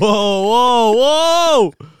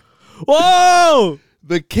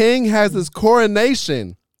 The king has his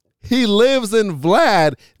coronation. He lives in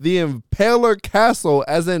Vlad, the Impaler Castle,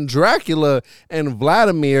 as in Dracula and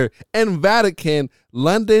Vladimir, and Vatican,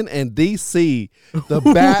 London, and D.C. The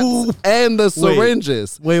bats and the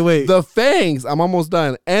syringes. Wait. The fangs, I'm almost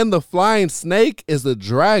done. And the flying snake is a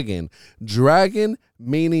dragon. Dragon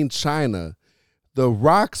meaning China. The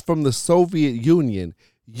rocks from the Soviet Union.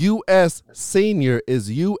 U.S. senior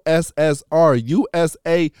is USSR.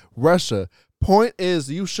 USA, Russia. Point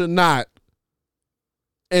is, you should not.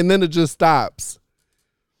 And then it just stops.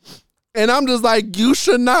 And I'm just like, you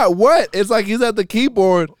should not what? It's like he's at the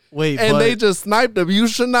keyboard. They just sniped him. You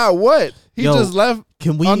should not what? He just left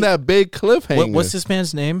on that big cliffhanger. What's this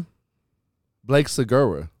man's name? Blake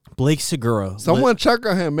Segura. Blake Segura. Someone check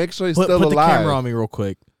on him. Make sure he's still alive. Put the camera on me real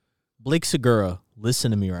quick. Blake Segura,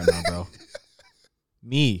 listen to me right now, bro.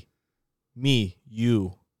 Me,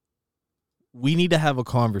 you. We need to have a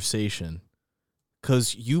conversation.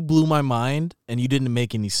 Because you blew my mind and you didn't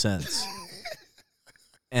make any sense.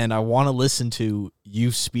 And I want to listen to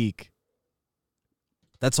you speak.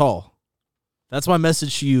 That's all. That's my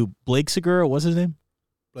message to you. Blake Segura, what's his name?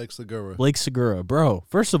 Blake Segura. Blake Segura. Bro,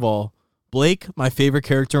 first of all, Blake, my favorite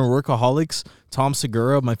character in Workaholics. Tom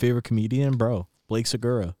Segura, my favorite comedian. Bro, Blake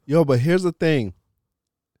Segura. Yo, but here's the thing.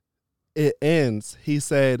 It ends, he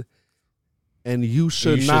said, and you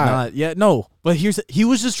should not. Yeah, no. But he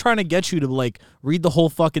was just trying to get you to like read the whole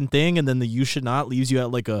fucking thing, and then the you should not leaves you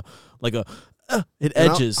at it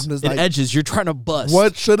edges. It edges. You're trying to bust.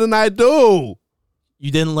 What shouldn't I do?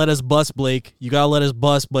 You didn't let us bust, Blake. You gotta let us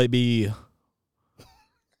bust, baby.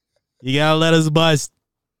 You gotta let us bust.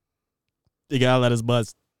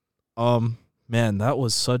 Man, that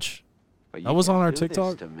was such. That was on our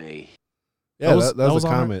TikTok. To me. Yeah, that was a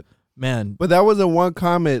comment. Man, but that wasn't one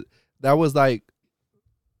comment. That was like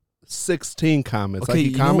 16 comments. Okay, like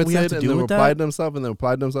he commented and then replied to himself and then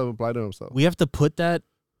replied to himself and replied to himself. We have to put that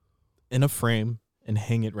in a frame and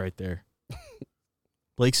hang it right there.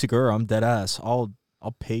 Blake Segura, I'm dead ass. I'll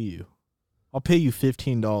pay you. I'll pay you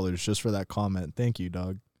 $15 just for that comment. Thank you,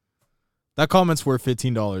 dog. That comment's worth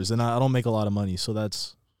 $15, and I don't make a lot of money, so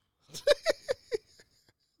that's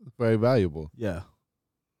Very valuable. yeah.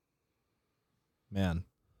 Man.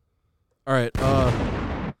 All right.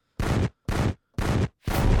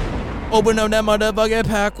 Open up that motherfucking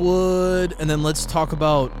Packwood, and then let's talk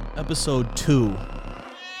about episode 2.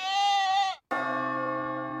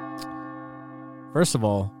 First of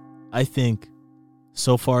all, I think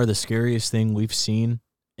so far the scariest thing we've seen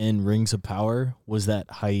in Rings of Power was that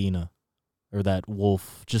hyena or that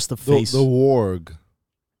wolf. Just the face. The warg.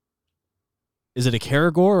 Is it a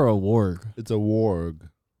Karagor or a warg? It's a warg.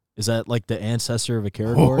 Is that like the ancestor of a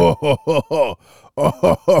Karagor?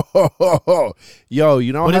 Yo,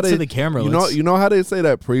 you know Put how it they to the camera. you know how they say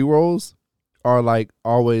that pre-rolls are like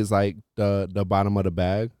always like the bottom of the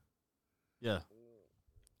bag? Yeah.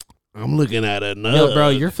 I'm looking at a nug. Yo, bro,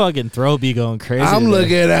 your fucking throat be going crazy. I'm today.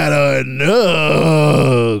 looking at a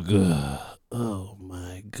nug. Oh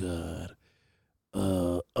my god.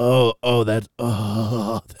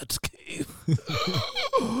 That's cave.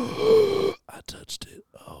 I touched it.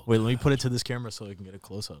 Oh, Wait, let me put it to this camera so I can get a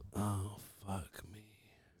close up. oh fuck me.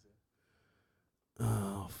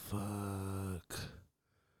 Oh fuck.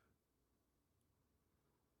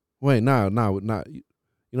 Wait, no. You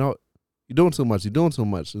know, you're doing too much. It's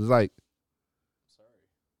like, Sorry.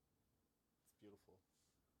 It's beautiful.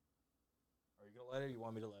 Are you gonna light it or you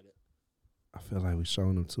want me to light it? I feel like we're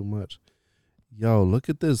showing them too much. Yo, look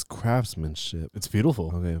at this craftsmanship. It's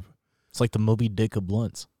beautiful. Okay. It's like the Moby Dick of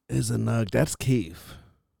blunts. Is a nug. That's Keith.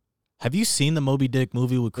 Have you seen the Moby Dick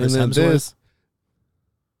movie with Chris And then Hemsworth? this.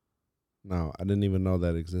 No, I didn't even know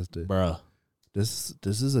that existed. Bruh. This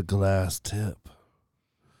is a glass tip.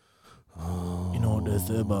 Oh. You know what they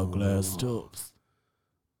say about glass tips?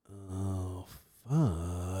 Oh, fuck.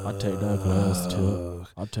 I'll take that glass tip.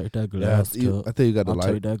 I'll take that glass tip. I think you got the I'll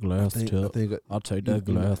light. take that glass tip. I'll take that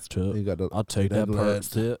glass tip. You got the, I'll take that perp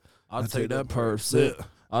sip. I'll take that perp sip.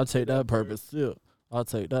 I'll take that purpose sip. I'll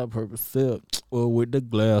take that purpose sip. Or with the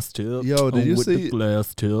glass tip. Yo, did you with see the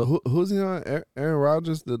glass tip? who's he on? Aaron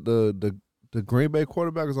Rodgers, the Green Bay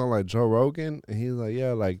quarterback, is on like Joe Rogan, and he's like,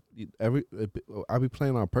 yeah, like I'll be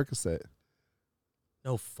playing on Percocet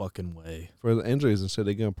No fucking way. for the injuries and shit.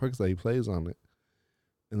 They give him Percocet, he plays on it,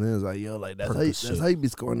 and then it's like, yo, like that's Percocet. how you be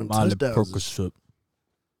scoring them Miley touchdowns. and Percocet. shit.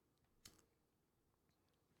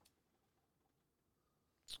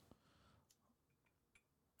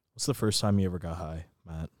 What's the first time you ever got high,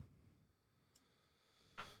 Matt?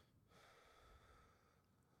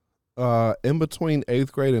 In between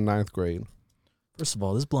 8th grade and 9th grade, First of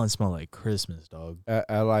all, this blunt smell like Christmas, dog. at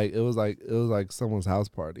like it was like someone's house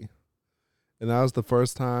party, and that was the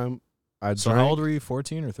first time I So drank. how old were you?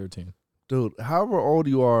 14 or 13? Dude, however old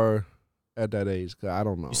you are at that age, 'cause I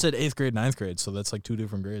don't know. You said 8th grade, 9th grade, so that's like 2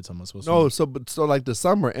 different grades. I'm supposed No, to. so like the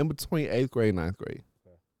summer in between 8th grade and 9th grade.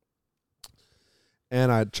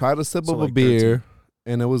 And I tried a sip So of a like beer 13.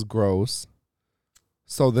 and it was gross.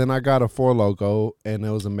 So then I got a Four Loko and it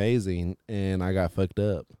was amazing and I got fucked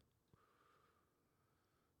up.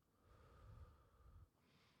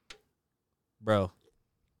 Bro,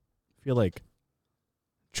 I feel like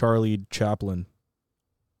Charlie Chaplin.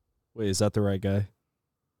 Wait, is that the right guy?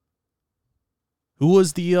 Who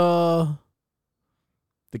was the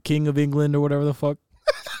king of England or whatever the fuck?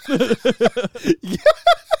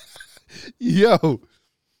 Yo.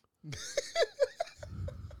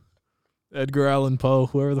 Edgar Allan Poe,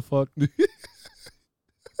 whoever the fuck.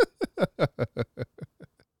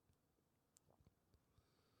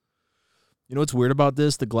 You know what's weird about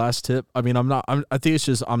this? The glass tip. I mean, I think it's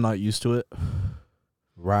just I'm not used to it.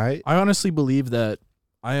 Right? I honestly believe that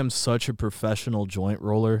I am such a professional joint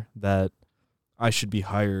roller that I should be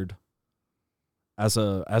hired as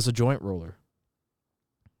a joint roller.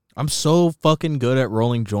 I'm so fucking good at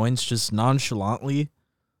rolling joints just nonchalantly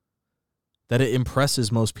that it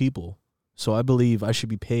impresses most people. So I believe I should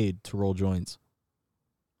be paid to roll joints.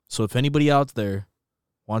 So if anybody out there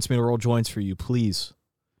wants me to roll joints for you, please.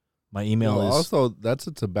 My email is Also, that's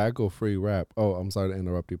a tobacco-free wrap. Oh, I'm sorry to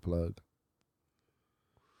interrupt your plug.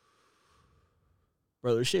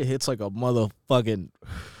 bro, this shit hits like a motherfucking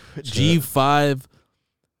G5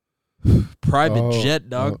 private jet,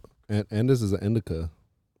 dog. And this is an indica.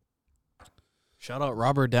 Shout out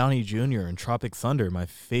Robert Downey Jr. and Tropic Thunder, my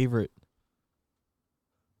favorite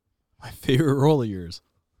role of yours.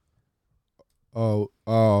 Oh,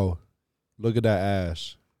 look at that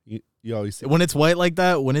ash. You see? When it's white like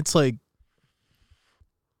that, when it's like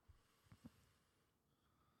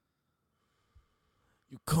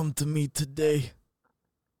you come to me today.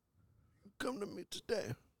 Come to me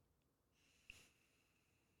today.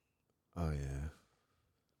 Oh yeah.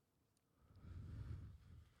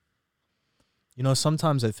 You know,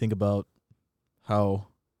 sometimes I think about how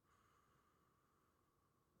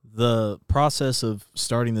the process of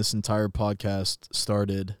starting this entire podcast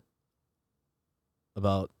started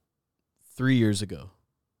about 3 years ago.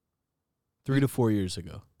 3 to 4 years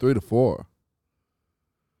ago. 3 to 4.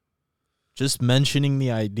 Just mentioning the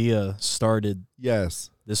idea started Yes.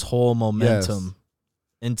 this whole momentum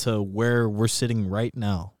into where we're sitting right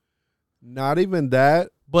now. Not even that.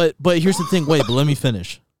 But here's the thing. Wait, but let me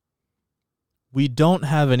finish. We don't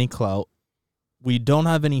have any clout. We don't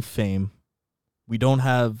have any fame. We don't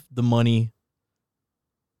have the money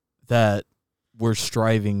that we're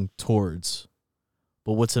striving towards.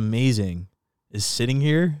 But what's amazing is sitting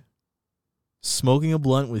here, smoking a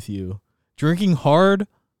blunt with you, drinking hard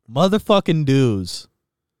motherfucking dews,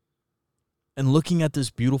 and looking at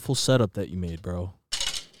this beautiful setup that you made, bro.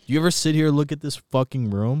 Do you ever sit here and look at this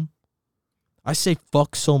fucking room? I say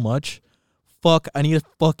fuck so much. Fuck, I need to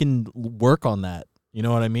fucking work on that. You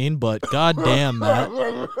know what I mean? But goddamn, Matt.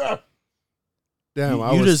 Damn, You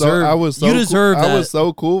I was deserve- so I was so you cool. deserve I that. was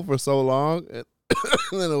so cool for so long, and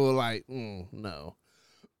then it was like, no.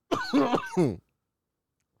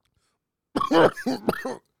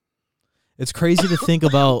 It's crazy to think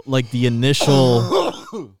about like the initial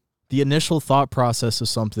thought process of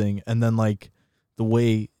something and then like the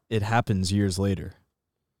way it happens years later.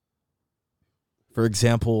 For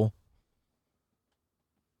example,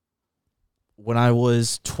 when I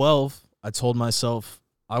was 12, I told myself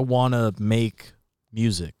I want to make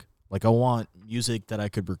music. Like I want music that I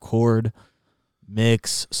could record,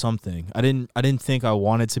 mix, something. I didn't think I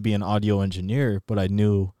wanted to be an audio engineer, but I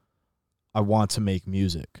knew I want to make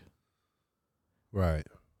music. Right.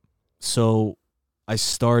 So I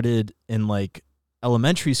started in like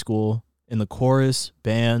elementary school in the chorus,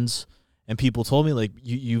 bands, and people told me like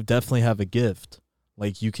you definitely have a gift.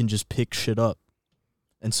 Like you can just pick shit up.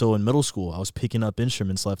 And so in middle school, I was picking up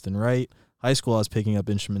instruments left and right. High school, I was picking up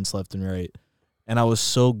instruments left and right. And I was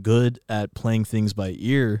so good at playing things by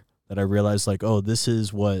ear that I realized like, oh, this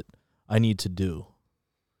is what I need to do.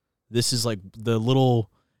 This is like the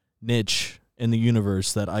little niche in the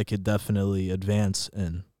universe that I could definitely advance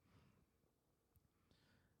in.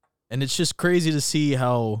 And it's just crazy to see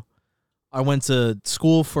how I went to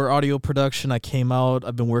school for audio production. I came out.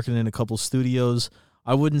 I've been working in a couple studios.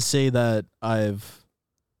 I wouldn't say that I've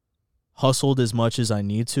hustled as much as I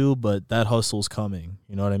need to, but that hustle's coming.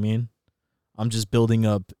 You know what I mean? I'm just building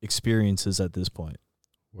up experiences at this point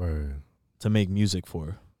Word. to make music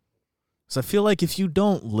for. So I feel like if you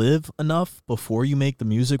don't live enough before you make the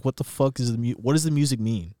music, what the fuck is what does the music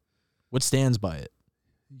mean? What stands by it?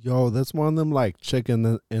 Yo, that's one of them like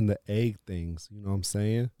chicken and the egg things. You know what I'm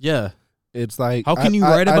saying? Yeah. It's like, How can you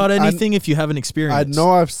write about anything if you haven't I experienced?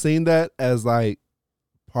 know I've seen that as like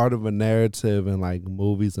part of a narrative in like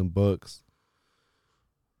movies and books,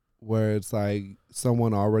 where it's like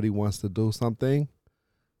someone already wants to do something,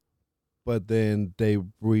 but then they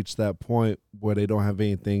reach that point where they don't have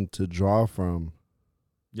anything to draw from.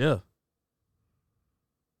 Yeah.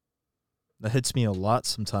 That hits me a lot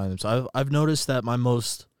sometimes. I've noticed that my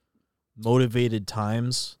most motivated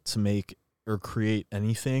times to make or create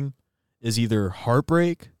anything is either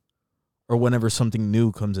heartbreak or whenever something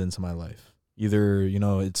new comes into my life. Either, you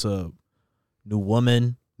know, it's a new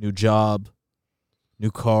woman, new job,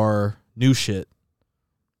 new car, new shit.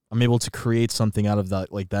 I'm able to create something out of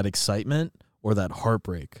that, like that excitement or that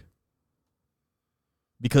heartbreak.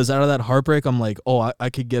 Because out of that heartbreak, I'm like, oh, I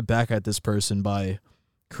could get back at this person by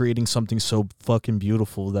creating something so fucking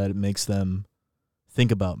beautiful that it makes them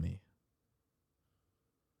think about me.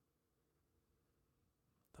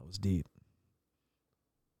 That was deep.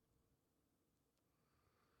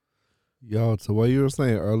 Yo, to what you were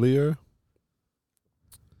saying earlier,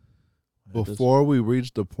 before we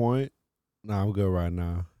reach the point, I'm good right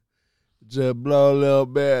now. Just blow a little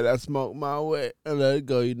bit. I smoke my way and let it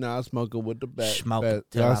go. You know, I'm smoking with the back. Smoke it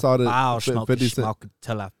till Y'all I saw the foul. 50 Cent. Smoke it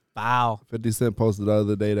till I foul. 50 Cent posted the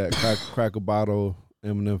other day that crack a bottle,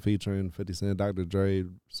 Eminem featuring 50 Cent, Dr. Dre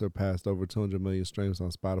surpassed over 200 million streams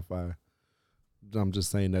on Spotify. I'm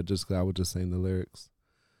just saying that just because I was just saying the lyrics.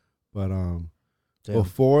 But Damn.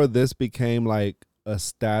 before this became like a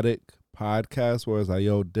static podcast where it's like,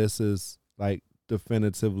 yo, this is like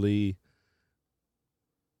definitively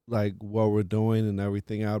like what we're doing and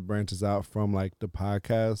everything out branches out from like the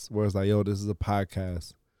podcast where it's like, yo, this is a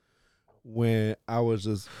podcast. When I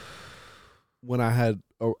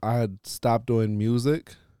had stopped doing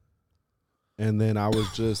music and then I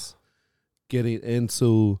was just getting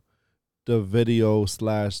into the video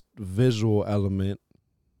 / visual element.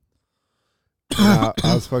 And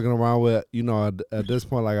I was fucking around with, you know, at this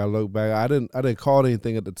point, like I look back, I didn't call it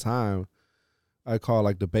anything at the time, I call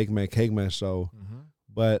like the Bake Man Cake Man show. Mm-hmm.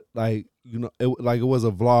 But like, you know, it was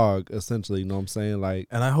a vlog essentially, you know what I'm saying? Like,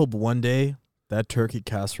 And I hope one day that turkey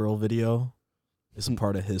casserole video is a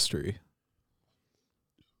part of history.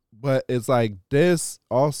 but it's like this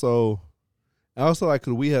also, and also like,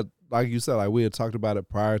 'cause we had, like you said, like we had talked about it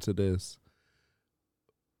prior to this.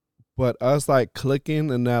 But us like clicking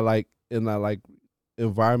in that like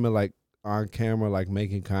environment, like on camera, like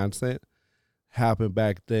making content happened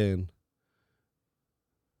back then.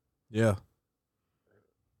 Yeah.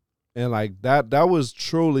 And like that was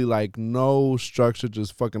truly like no structure,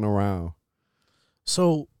 just fucking around.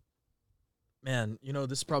 So, man, you know,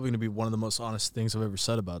 this is probably going to be one of the most honest things I've ever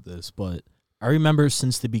said about this, but I remember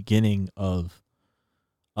since the beginning of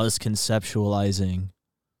us conceptualizing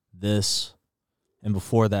this, and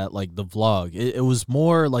before that, like the vlog, it was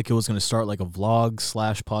more like it was going to start like a vlog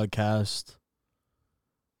 / podcast.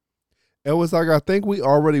 It was like, I think we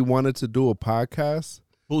already wanted to do a podcast.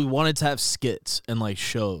 But we wanted to have skits and like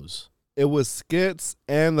shows. It was skits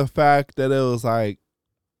and the fact that it was like,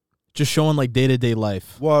 Just showing like day-to-day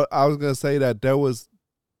life. well, I was going to say that there was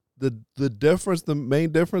the difference, the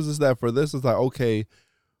main difference is that for this is like, okay,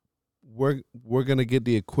 we're going to get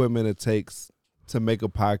the equipment it takes to make a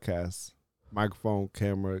podcast. Microphone,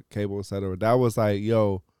 camera, cable, etc. That was like,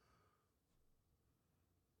 yo.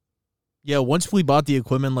 Yeah, once we bought the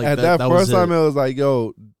equipment, like At that that was first time, it. it was like,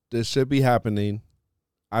 yo, this should be happening.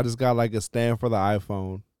 I just got like a stand for the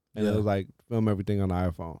iPhone, and it Yeah. was like film everything on the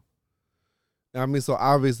iPhone. I mean, so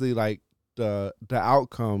obviously, like the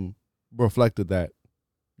outcome reflected that.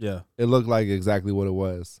 Yeah. It looked like exactly what it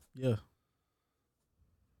was. Yeah.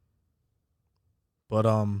 But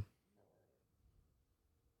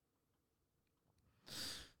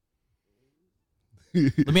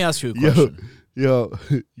let me ask you a question. Yo,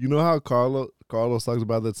 you know how Carlos talks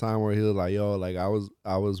about the time where he was like, yo, like I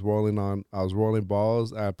was rolling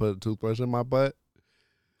balls, and I put a toothbrush in my butt.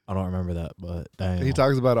 I don't remember that, but damn. He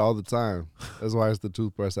talks about it all the time. That's why it's the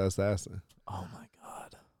toothbrush assassin. Oh my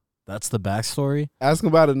god. That's the backstory? Ask him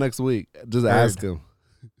about it next week. Just Heard. ask him.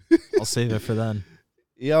 I'll save it for then.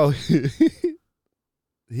 Yo,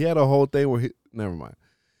 he had a whole thing where he. Never mind.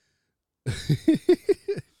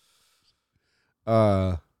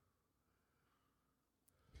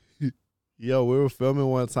 Yo, we were filming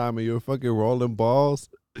one time and you were fucking rolling balls,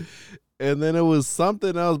 and then it was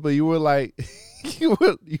something else, but you were like, you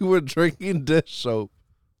were drinking dish soap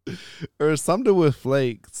or something with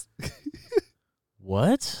flakes.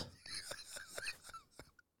 What?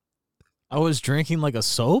 I was drinking like a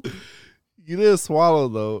soap? You didn't swallow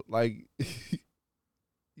though, like.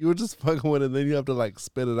 You were just fucking with it, and then you have to like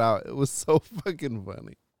spit it out. It was so fucking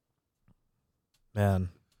funny. Man,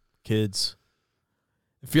 kids.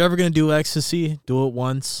 If you're ever going to do ecstasy, do it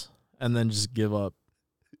once and then just give up.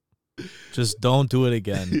 Just don't do it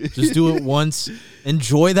again. Just do it once.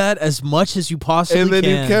 Enjoy that as much as you possibly can. And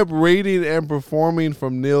then you kept reading and performing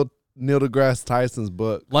from Neil deGrasse Tyson's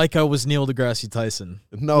book. Like I was Neil deGrasse Tyson.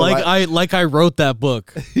 No, like I wrote that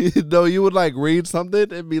book. No, you would like read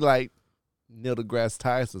something and be like, Neil deGrasse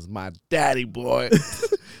Tyson's my daddy boy.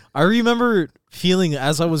 I remember feeling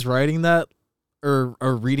as I was writing that or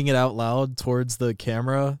reading it out loud towards the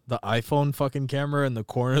camera, the iPhone fucking camera in the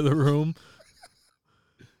corner of the room.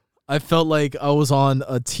 I felt like I was on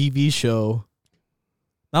a TV show.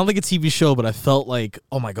 Not like a TV show, but I felt like,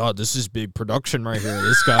 oh my God, this is big production right here.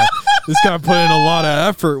 This guy put in a lot of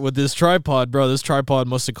effort with this tripod, bro. This tripod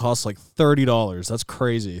must have cost like $30. That's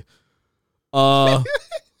crazy. I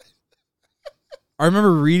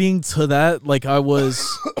remember reading to that like I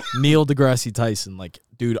was Neil deGrasse Tyson. Like,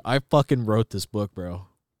 dude, I fucking wrote this book, bro.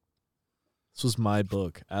 This was my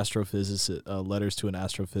book, Astrophysicist, Letters to an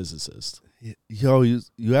Astrophysicist. Yo,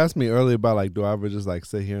 you asked me earlier about like, do I ever just like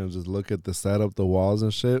sit here and just look at the setup, the walls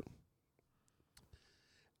and shit?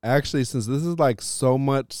 Actually, since this is like so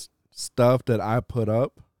much stuff that I put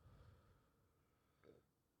up,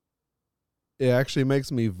 it actually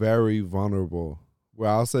makes me very vulnerable. Where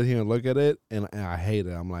I'll sit here and look at it and I hate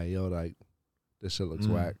it. I'm like, yo, like this shit looks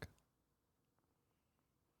whack.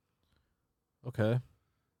 Okay.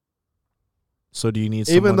 So do you need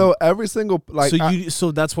someone? Even though every single like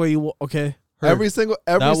so that's why you okay. Heard. every single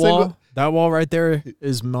that wall right there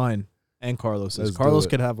is mine and Carlos's. Let's do Carlos it.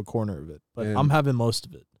 could have a corner of it, but And- I'm having most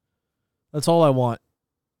of it. That's all I want.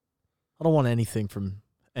 I don't want anything from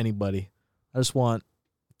anybody. I just want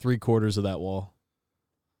 3/4 of that wall.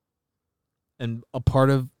 And a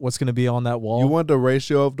part of what's going to be on that wall. You want the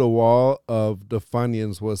ratio of the wall of the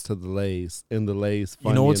Funyuns was to the Lays in the Lays.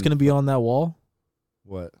 You know what's Funyun- going to be on that wall?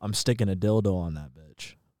 What? I'm sticking a dildo on that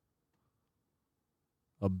bitch.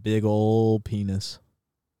 A big old penis.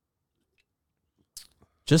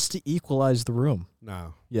 Just to equalize the room.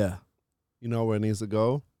 No. Yeah. You know where it needs to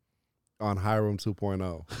go? On Hiram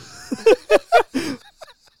 2.0.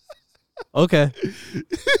 Okay.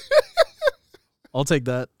 I'll take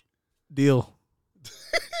that. Deal.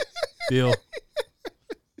 Deal.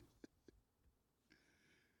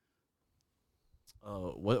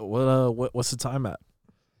 What's the time at?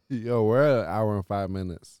 Yo, we're at 1 hour and 5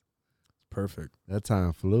 minutes. Perfect. That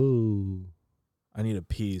time flew. I need a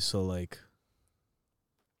pee, so like,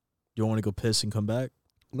 you want to go piss and come back?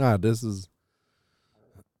 Nah, this is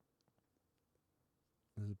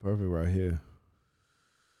perfect right here.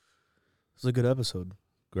 It's a good episode.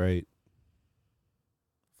 Great.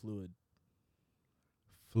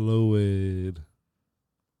 Fluid.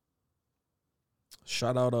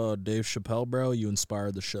 Shout out Dave Chappelle, bro. You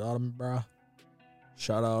inspired the shit out of me, bro.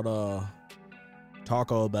 Shout out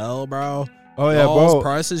Taco Bell, bro. Oh yeah, Y'all's bro.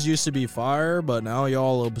 prices used to be fire, but now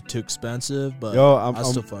y'all a little bit too expensive. But Yo, I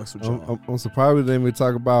still fucks with y'all. I'm surprised we didn't even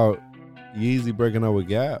talk about Yeezy breaking up with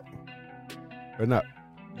Gap. Or not.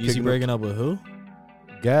 Yeezy breaking up with who?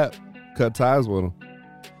 Gap cut ties with him.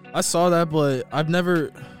 I saw that, but I've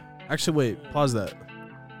never... Actually, wait. Pause that.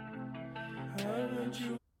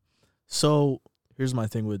 So, here's my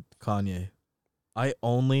thing with Kanye. I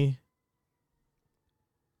only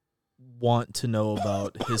want to know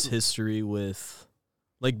about his history with...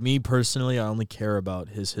 Like, me personally, I only care about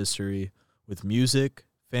his history with music,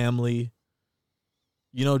 family,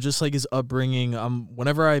 you know, just like his upbringing.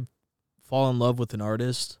 Whenever I fall in love with an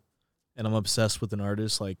artist and I'm obsessed with an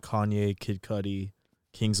artist like Kanye, Kid Cudi,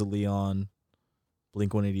 Kings of Leon,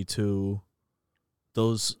 Blink-182,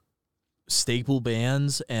 those staple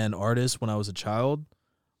bands and artists when I was a child,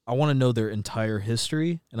 I want to know their entire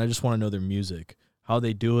history, and I just want to know their music, how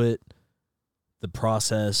they do it, the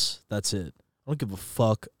process. That's it. I don't give a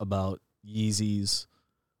fuck about Yeezys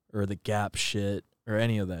or the Gap shit or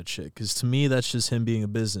any of that shit, because to me, that's just him being a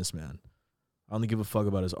businessman. I only give a fuck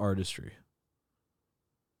about his artistry.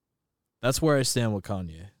 That's where I stand with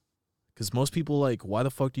Kanye. Because most people like, why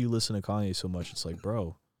the fuck do you listen to Kanye so much? It's like,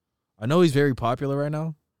 bro, I know he's very popular right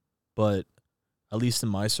now, but at least in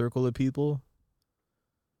my circle of people,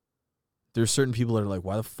 there's certain people that are like,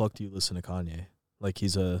 why the fuck do you listen to Kanye? Like,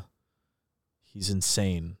 he's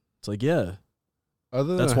insane. It's like, yeah,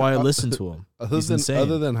 that's why I listen to him. He's insane.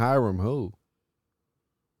 Other than Hiram, who?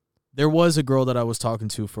 There was a girl that I was talking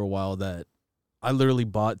to for a while that I literally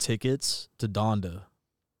bought tickets to Donda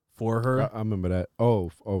for her. I remember that. Oh,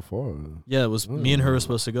 for her. Yeah, it was me and her were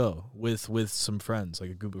supposed to go with some friends,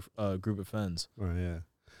 like a group of friends. Oh yeah.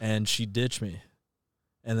 And she ditched me,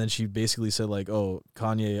 and then she basically said like, "Oh,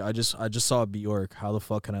 Kanye, I just saw Bjork. How the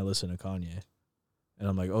fuck can I listen to Kanye?" And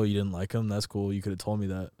I'm like, "Oh, you didn't like him? That's cool. You could have told me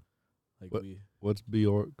that." Like, what's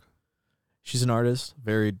Bjork? She's an artist,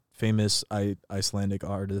 very famous Icelandic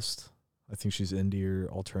artist. I think she's indie or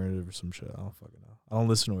alternative or some shit. I don't fucking know. I don't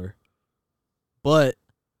listen to her. But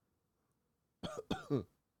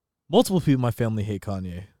multiple people in my family hate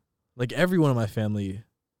Kanye. Like, everyone in my family,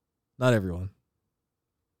 not everyone.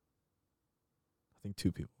 I think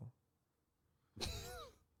 2 people.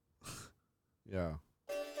 Yeah.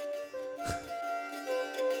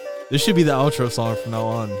 This should be the outro song from now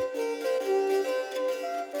on.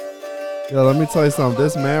 Yo, let me tell you something.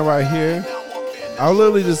 This man right here, I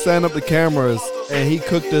literally just stand up the cameras and he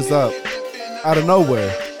cooked this up out of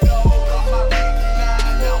nowhere.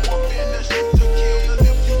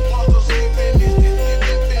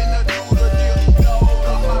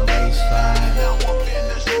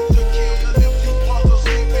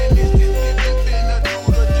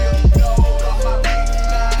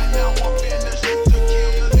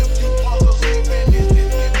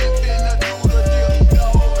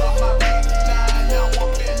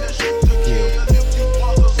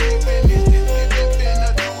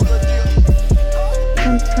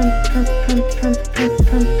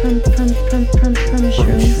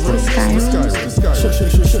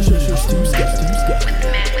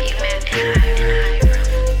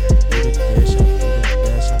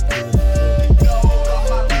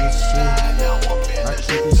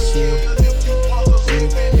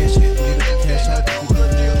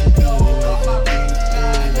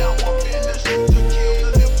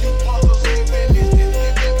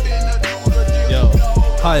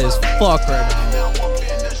 High as fuck right now.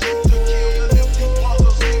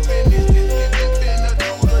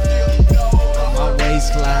 On my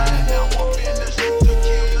waistline.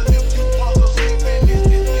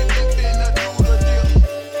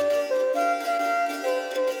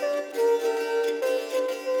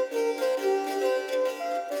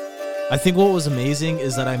 I think what was amazing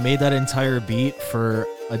is that I made that entire beat for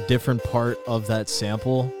a different part of that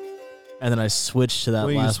sample. And then I switched to that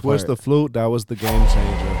when you last switched part. the flute, that was the game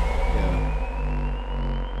changer.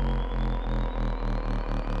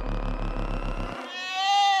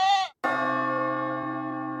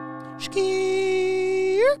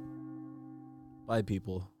 Bye,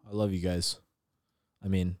 people. I love you guys. I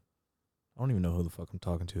mean, I don't even know who the fuck I'm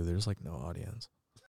talking to. There's like no audience.